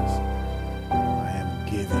because I am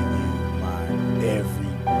giving you my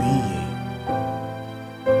every being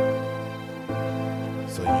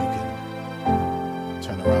so you can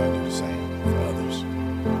turn around and do the same for others.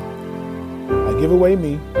 I give away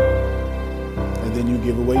me, and then you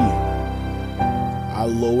give away you. I'll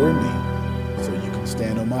lower me so you can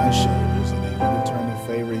stand on my shoulders, and then you return the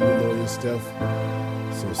favor and you lower your stuff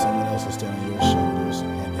so someone else will stand on your shoulders,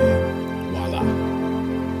 and then voila.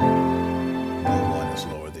 No one is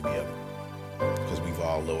lower than the other because we've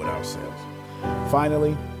all lowered ourselves.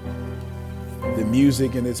 Finally, the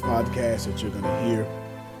music in this podcast that you're going to hear,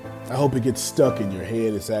 I hope it gets stuck in your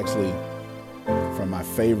head. It's actually from my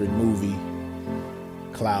favorite movie,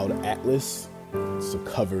 Cloud Atlas. It's a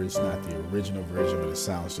cover. It's not the original version, but it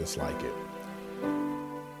sounds just like it.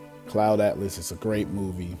 Cloud Atlas is a great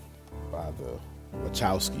movie by the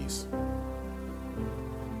Wachowskis.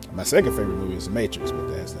 My second favorite movie is The Matrix, but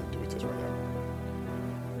that has nothing to do with this right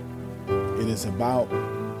now. It is about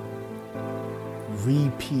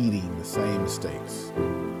repeating the same mistakes.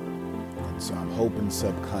 And so I'm hoping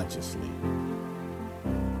subconsciously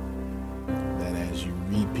that as you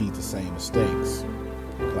repeat the same mistakes,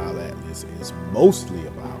 Cloud Atlas is mostly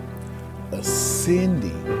about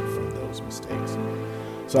ascending from those mistakes.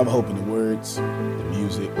 So I'm hoping the words, the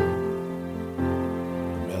music, the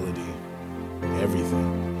melody,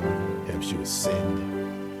 everything helps you ascend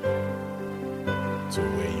to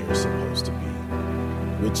where you're supposed to be,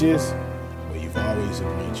 which is where you've always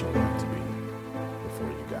agreed you wanted to be before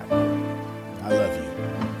you got here. I love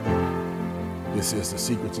you. This is The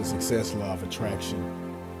Secret to Success, Law of Attraction.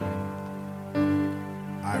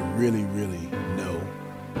 I really, really know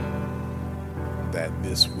that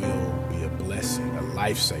this will be a blessing, a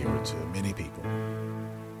lifesaver to many people.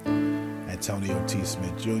 Antonio T.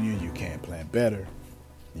 Smith Jr., you can plan better.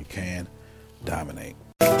 You can dominate.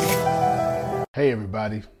 Hey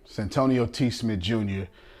everybody, it's Antonio T. Smith Jr.,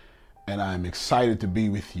 and I'm excited to be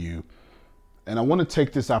with you. And I want to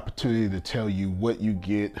take this opportunity to tell you what you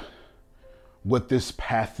get, what this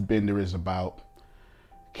Pathbender is about.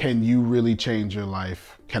 Can you really change your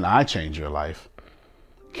life? Can I change your life?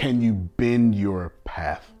 Can you bend your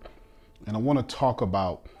path? And I want to talk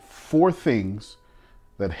about 4 things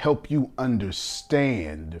that help you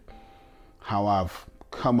understand how I've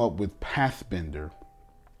come up with Pathbender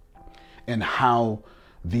and how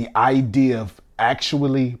the idea of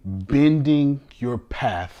actually bending your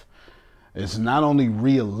path is not only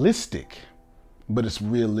realistic, but it's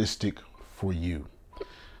realistic for you.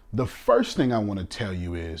 The first thing I want to tell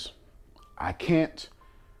you is I can't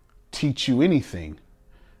teach you anything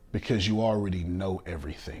because you already know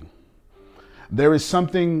everything. There is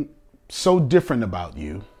something so different about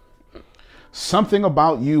you. Something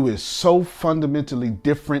about you is so fundamentally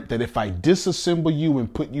different that if I disassemble you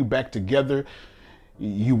and put you back together,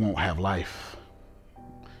 you won't have life.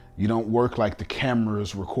 You don't work like the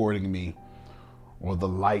cameras recording me or the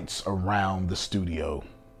lights around the studio.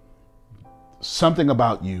 Something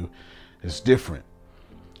about you is different.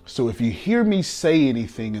 So if you hear me say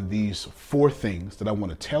anything in these 4 things that I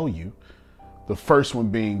want to tell you, the first one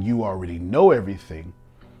being you already know everything,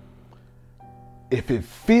 if it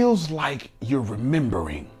feels like you're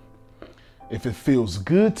remembering, if it feels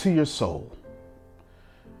good to your soul,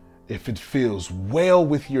 if it feels well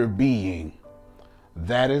with your being,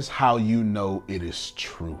 that is how you know it is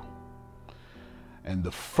true. And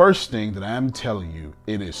the first thing that I'm telling you,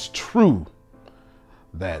 it is true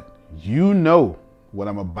that you know what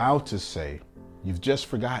I'm about to say, you've just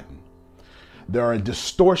forgotten. There are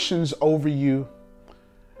distortions over you,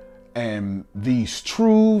 and these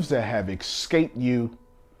truths that have escaped you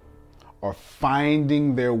are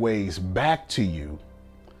finding their ways back to you.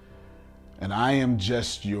 And I am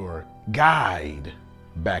just your guide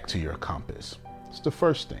back to your compass. It's the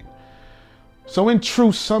first thing. So in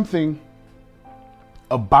truth, something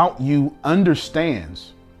about you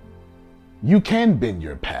understands you can bend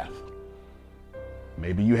your path.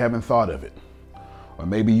 Maybe you haven't thought of it, or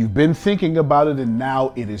maybe you've been thinking about it and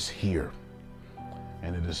now it is here.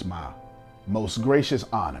 And it is my most gracious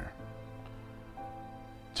honor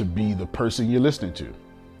to be the person you're listening to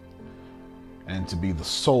and to be the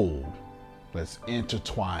soul that's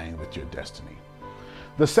intertwined with your destiny.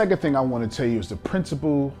 The second thing I want to tell you is the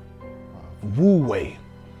principle of Wu Wei.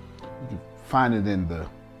 You can find it in the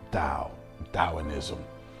Taoism.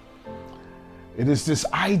 It is this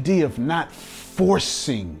idea of not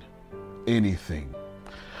forcing anything.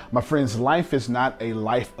 My friends, life is not a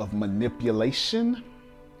life of manipulation.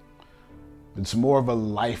 It's more of a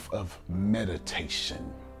life of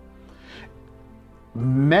meditation.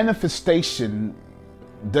 Manifestation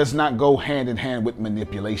does not go hand in hand with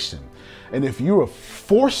manipulation. And if you are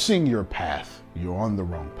forcing your path, you're on the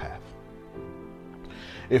wrong path.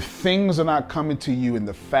 If things are not coming to you in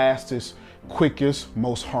the fastest, quickest,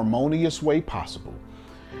 most harmonious way possible,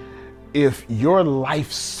 if your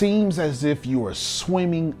life seems as if you are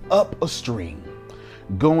swimming up a stream,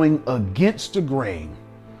 going against the grain,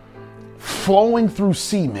 flowing through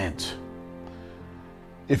cement.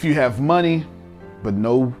 If you have money, but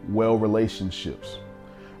no well relationships,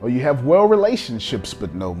 or you have well relationships,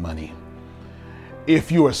 but no money.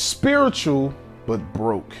 If you are spiritual, but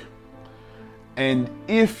broke, and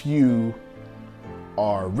if you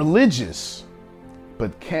are religious,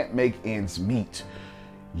 but can't make ends meet,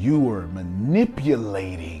 you are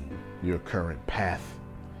manipulating your current path,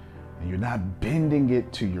 and you're not bending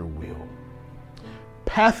it to your will.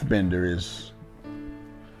 Pathbender is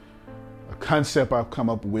a concept I've come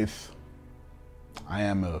up with. I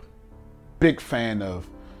am a big fan of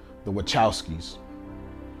the Wachowskis.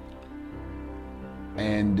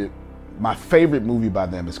 And my favorite movie by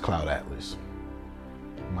them is Cloud Atlas.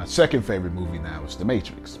 My second favorite movie now is The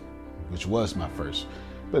Matrix, which was my first,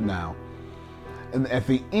 but now. And at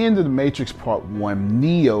the end of The Matrix Part 1,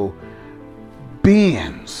 Neo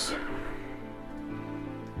bends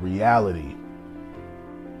reality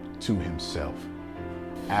to himself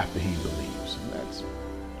after he believes. And that's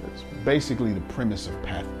basically the premise of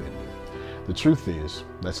Pathbender. The truth is,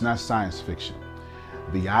 that's not science fiction.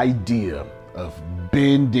 The idea of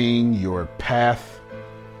bending your path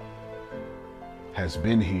has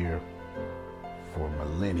been here for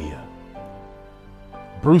millennia.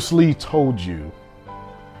 Bruce Lee told you,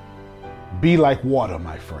 be like water,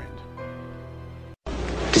 my friend.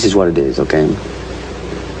 This is what it is, okay?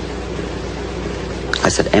 I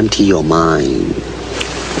said, empty your mind.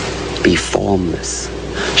 Be formless,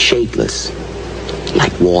 shapeless,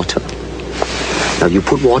 like water. Now you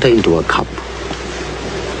put water into a cup,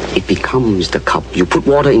 it becomes the cup. You put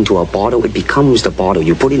water into a bottle, it becomes the bottle.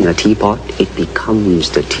 You put it in a teapot, it becomes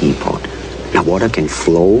the teapot. Now water can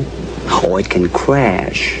flow or it can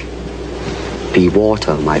crash. Be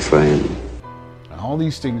water, my friend. All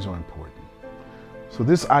these things are important. So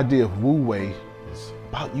this idea of Wu Wei is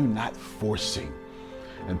about you not forcing.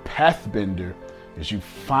 And Pathbender is you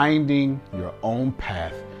finding your own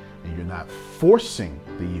path, and you're not forcing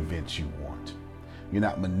the events you want. You're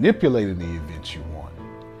not manipulating the events you want.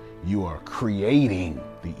 You are creating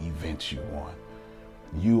the events you want.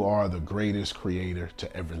 You are the greatest creator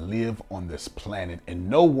to ever live on this planet, and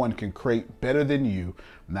no one can create better than you,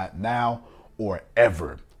 not now or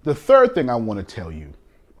ever. The third thing I want to tell you,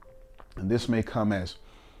 and this may come as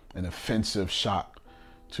an offensive shock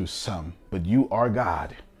to some, but you are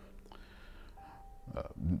God.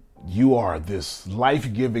 You are this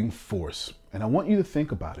life-giving force, and I want you to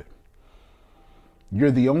think about it.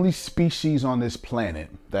 You're the only species on this planet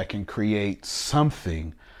that can create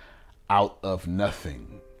something out of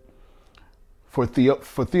nothing. For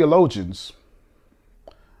theologians,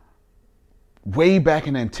 way back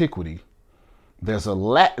in antiquity, there's a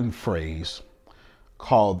Latin phrase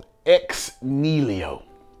called ex nihilo.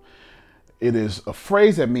 It is a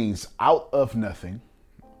phrase that means out of nothing,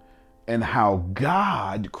 and how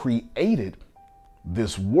God created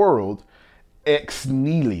this world ex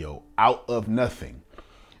nihilo, out of nothing.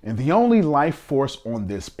 And the only life force on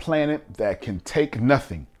this planet that can take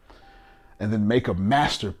nothing and then make a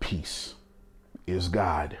masterpiece is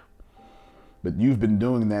God. But you've been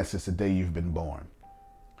doing that since the day you've been born.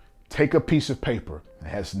 Take a piece of paper that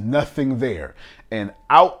has nothing there, and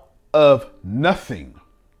out of nothing,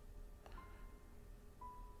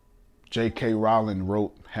 J.K. Rowling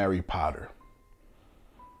wrote Harry Potter.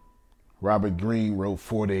 Robert Greene wrote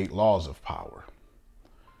 48 Laws of Power.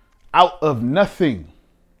 Out of nothing,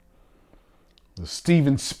 the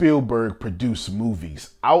Steven Spielberg produced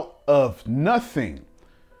movies. Out of nothing,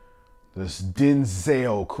 does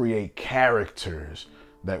Denzel create characters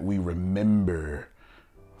that we remember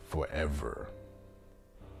forever.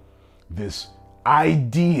 This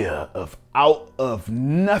idea of out of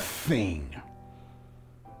nothing.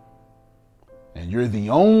 And you're the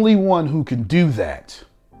only one who can do that.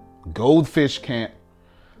 Goldfish can't.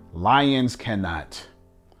 Lions cannot.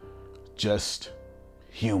 Just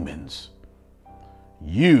humans.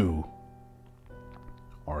 You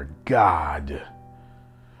are God.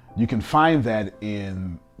 You can find that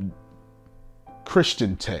in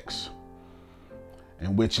Christian texts,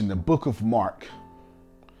 in which in the book of Mark,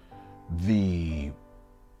 the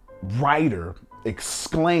writer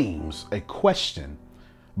exclaims a question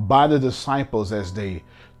by the disciples as they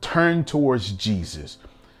turn towards Jesus.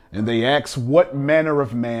 And they ask, what manner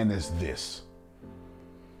of man is this,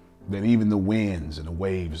 that even the winds and the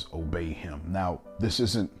waves obey him? Now, this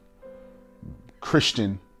isn't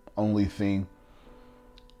Christian only thing.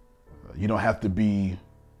 You don't have to be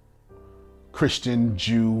Christian,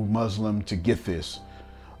 Jew, Muslim to get this.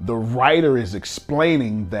 The writer is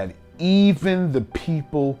explaining that even the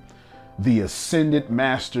people the ascended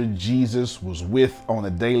master Jesus was with on a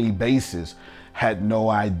daily basis had no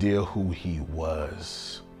idea who he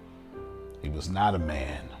was. He was not a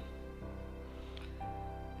man.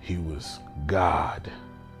 He was God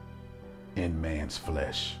in man's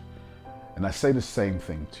flesh. And I say the same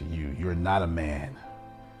thing to you. You're not a man.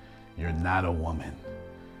 You're not a woman.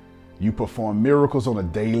 You perform miracles on a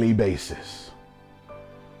daily basis.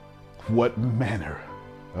 What manner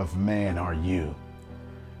of man are you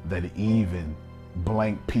that even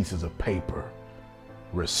blank pieces of paper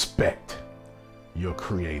respect your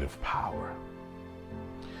creative power?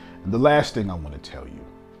 And the last thing I want to tell you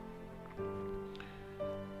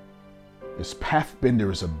is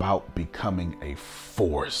Pathbender is about becoming a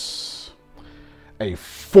force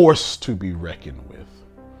to be reckoned with.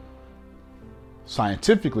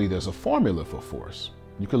 Scientifically, there's a formula for force.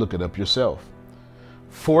 You can look it up yourself.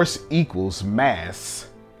 Force equals mass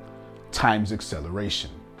times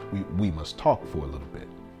acceleration. We must talk for a little bit.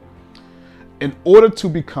 In order to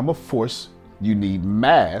become a force, you need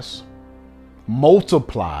mass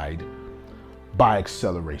multiplied by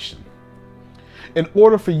acceleration. In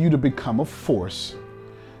order for you to become a force,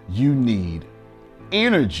 you need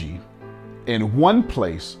energy in one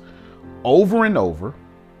place over and over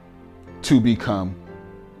to become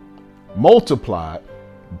multiplied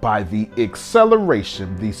by the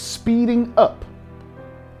acceleration, the speeding up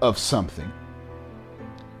of something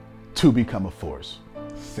to become a force.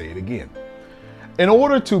 Say it again. In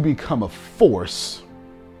order to become a force,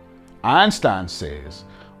 Einstein says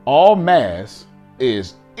all mass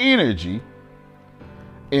is energy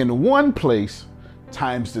in one place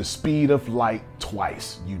times the speed of light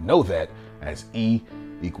twice. You know that as E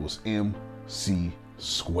equals mc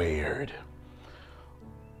squared.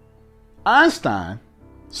 Einstein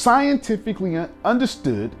scientifically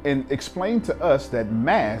understood and explained to us that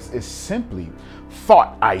mass is simply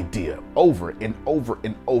thought idea over and over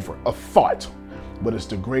and over. A thought. What is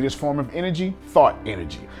the greatest form of energy? Thought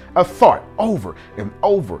energy. A thought over and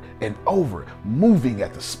over and over, moving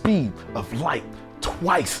at the speed of light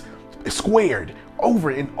twice squared,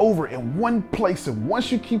 over and over in one place. And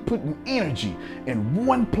once you keep putting energy in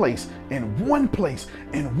one place, in one place,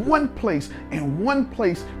 in one place, in one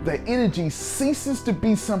place, the energy ceases to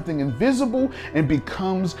be something invisible and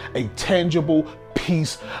becomes a tangible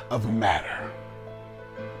piece of matter.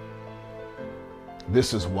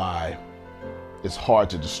 This is why it's hard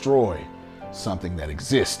to destroy something that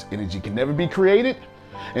exists. Energy can never be created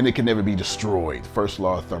and it can never be destroyed. First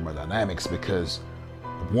law of thermodynamics, because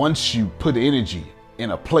once you put energy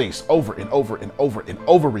in a place over and over and over and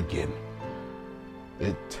over again,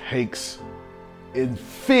 it takes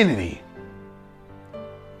infinity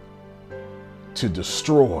to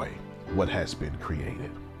destroy what has been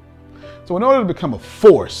created. So in order to become a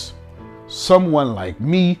force, someone like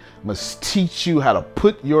me must teach you how to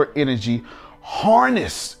put your energy,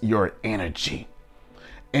 harness your energy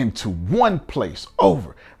into one place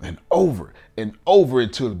over and over and over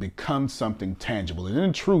until it becomes something tangible. And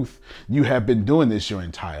in truth, you have been doing this your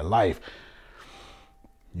entire life.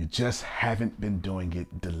 You just haven't been doing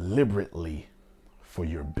it deliberately for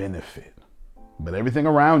your benefit. But everything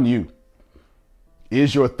around you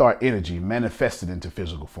is your thought energy manifested into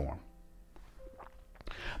physical form.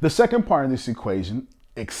 The second part of this equation,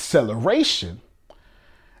 acceleration,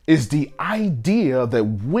 is the idea that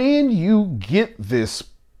when you get this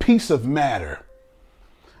piece of matter,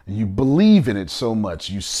 you believe in it so much,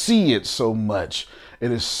 you see it so much,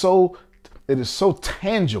 it is so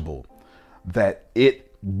tangible that it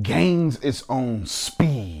gains its own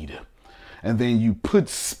speed. And then you put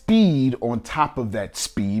speed on top of that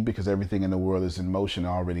speed, because everything in the world is in motion,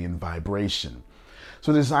 already in vibration.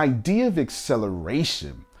 So this idea of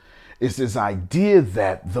acceleration is this idea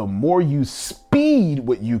that the more you speed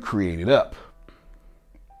what you created up,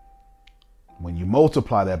 when you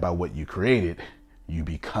multiply that by what you created, you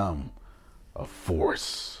become a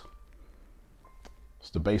force.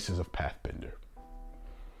 It's the basis of Pathbender.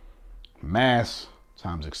 Mass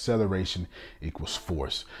times acceleration equals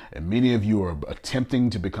force. And many of you are attempting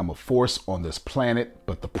to become a force on this planet,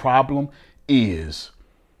 but the problem is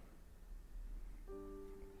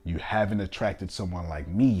you haven't attracted someone like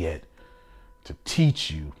me yet to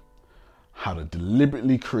teach you how to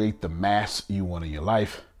deliberately create the mass you want in your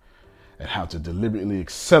life and how to deliberately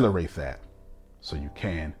accelerate that so you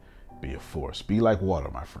can be a force. Be like water,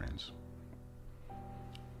 my friends.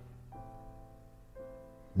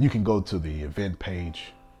 You can go to the event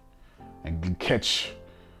page and catch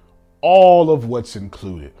all of what's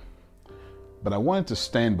included. But I wanted to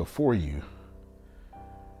stand before you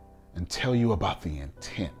and tell you about the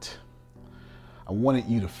intent. I wanted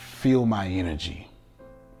you to feel my energy.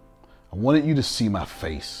 I wanted you to see my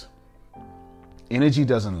face. Energy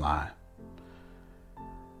doesn't lie.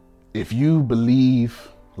 If you believe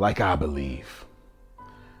like I believe,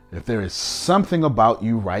 if there is something about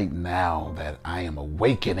you right now that I am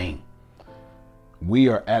awakening, we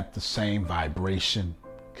are at the same vibration.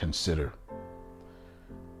 Consider.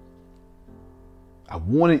 I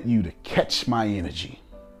wanted you to catch my energy.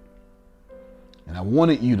 And I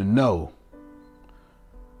wanted you to know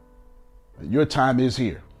that your time is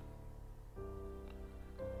here.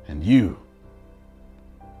 And you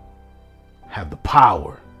have the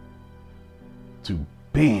power to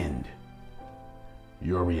bend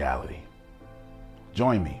your reality.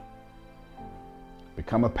 Join me.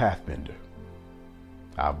 Become a pathbender.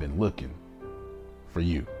 I've been looking for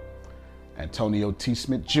you. Antonio T.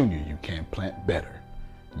 Smith Jr., you can plant better.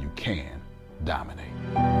 You can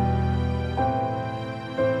dominate.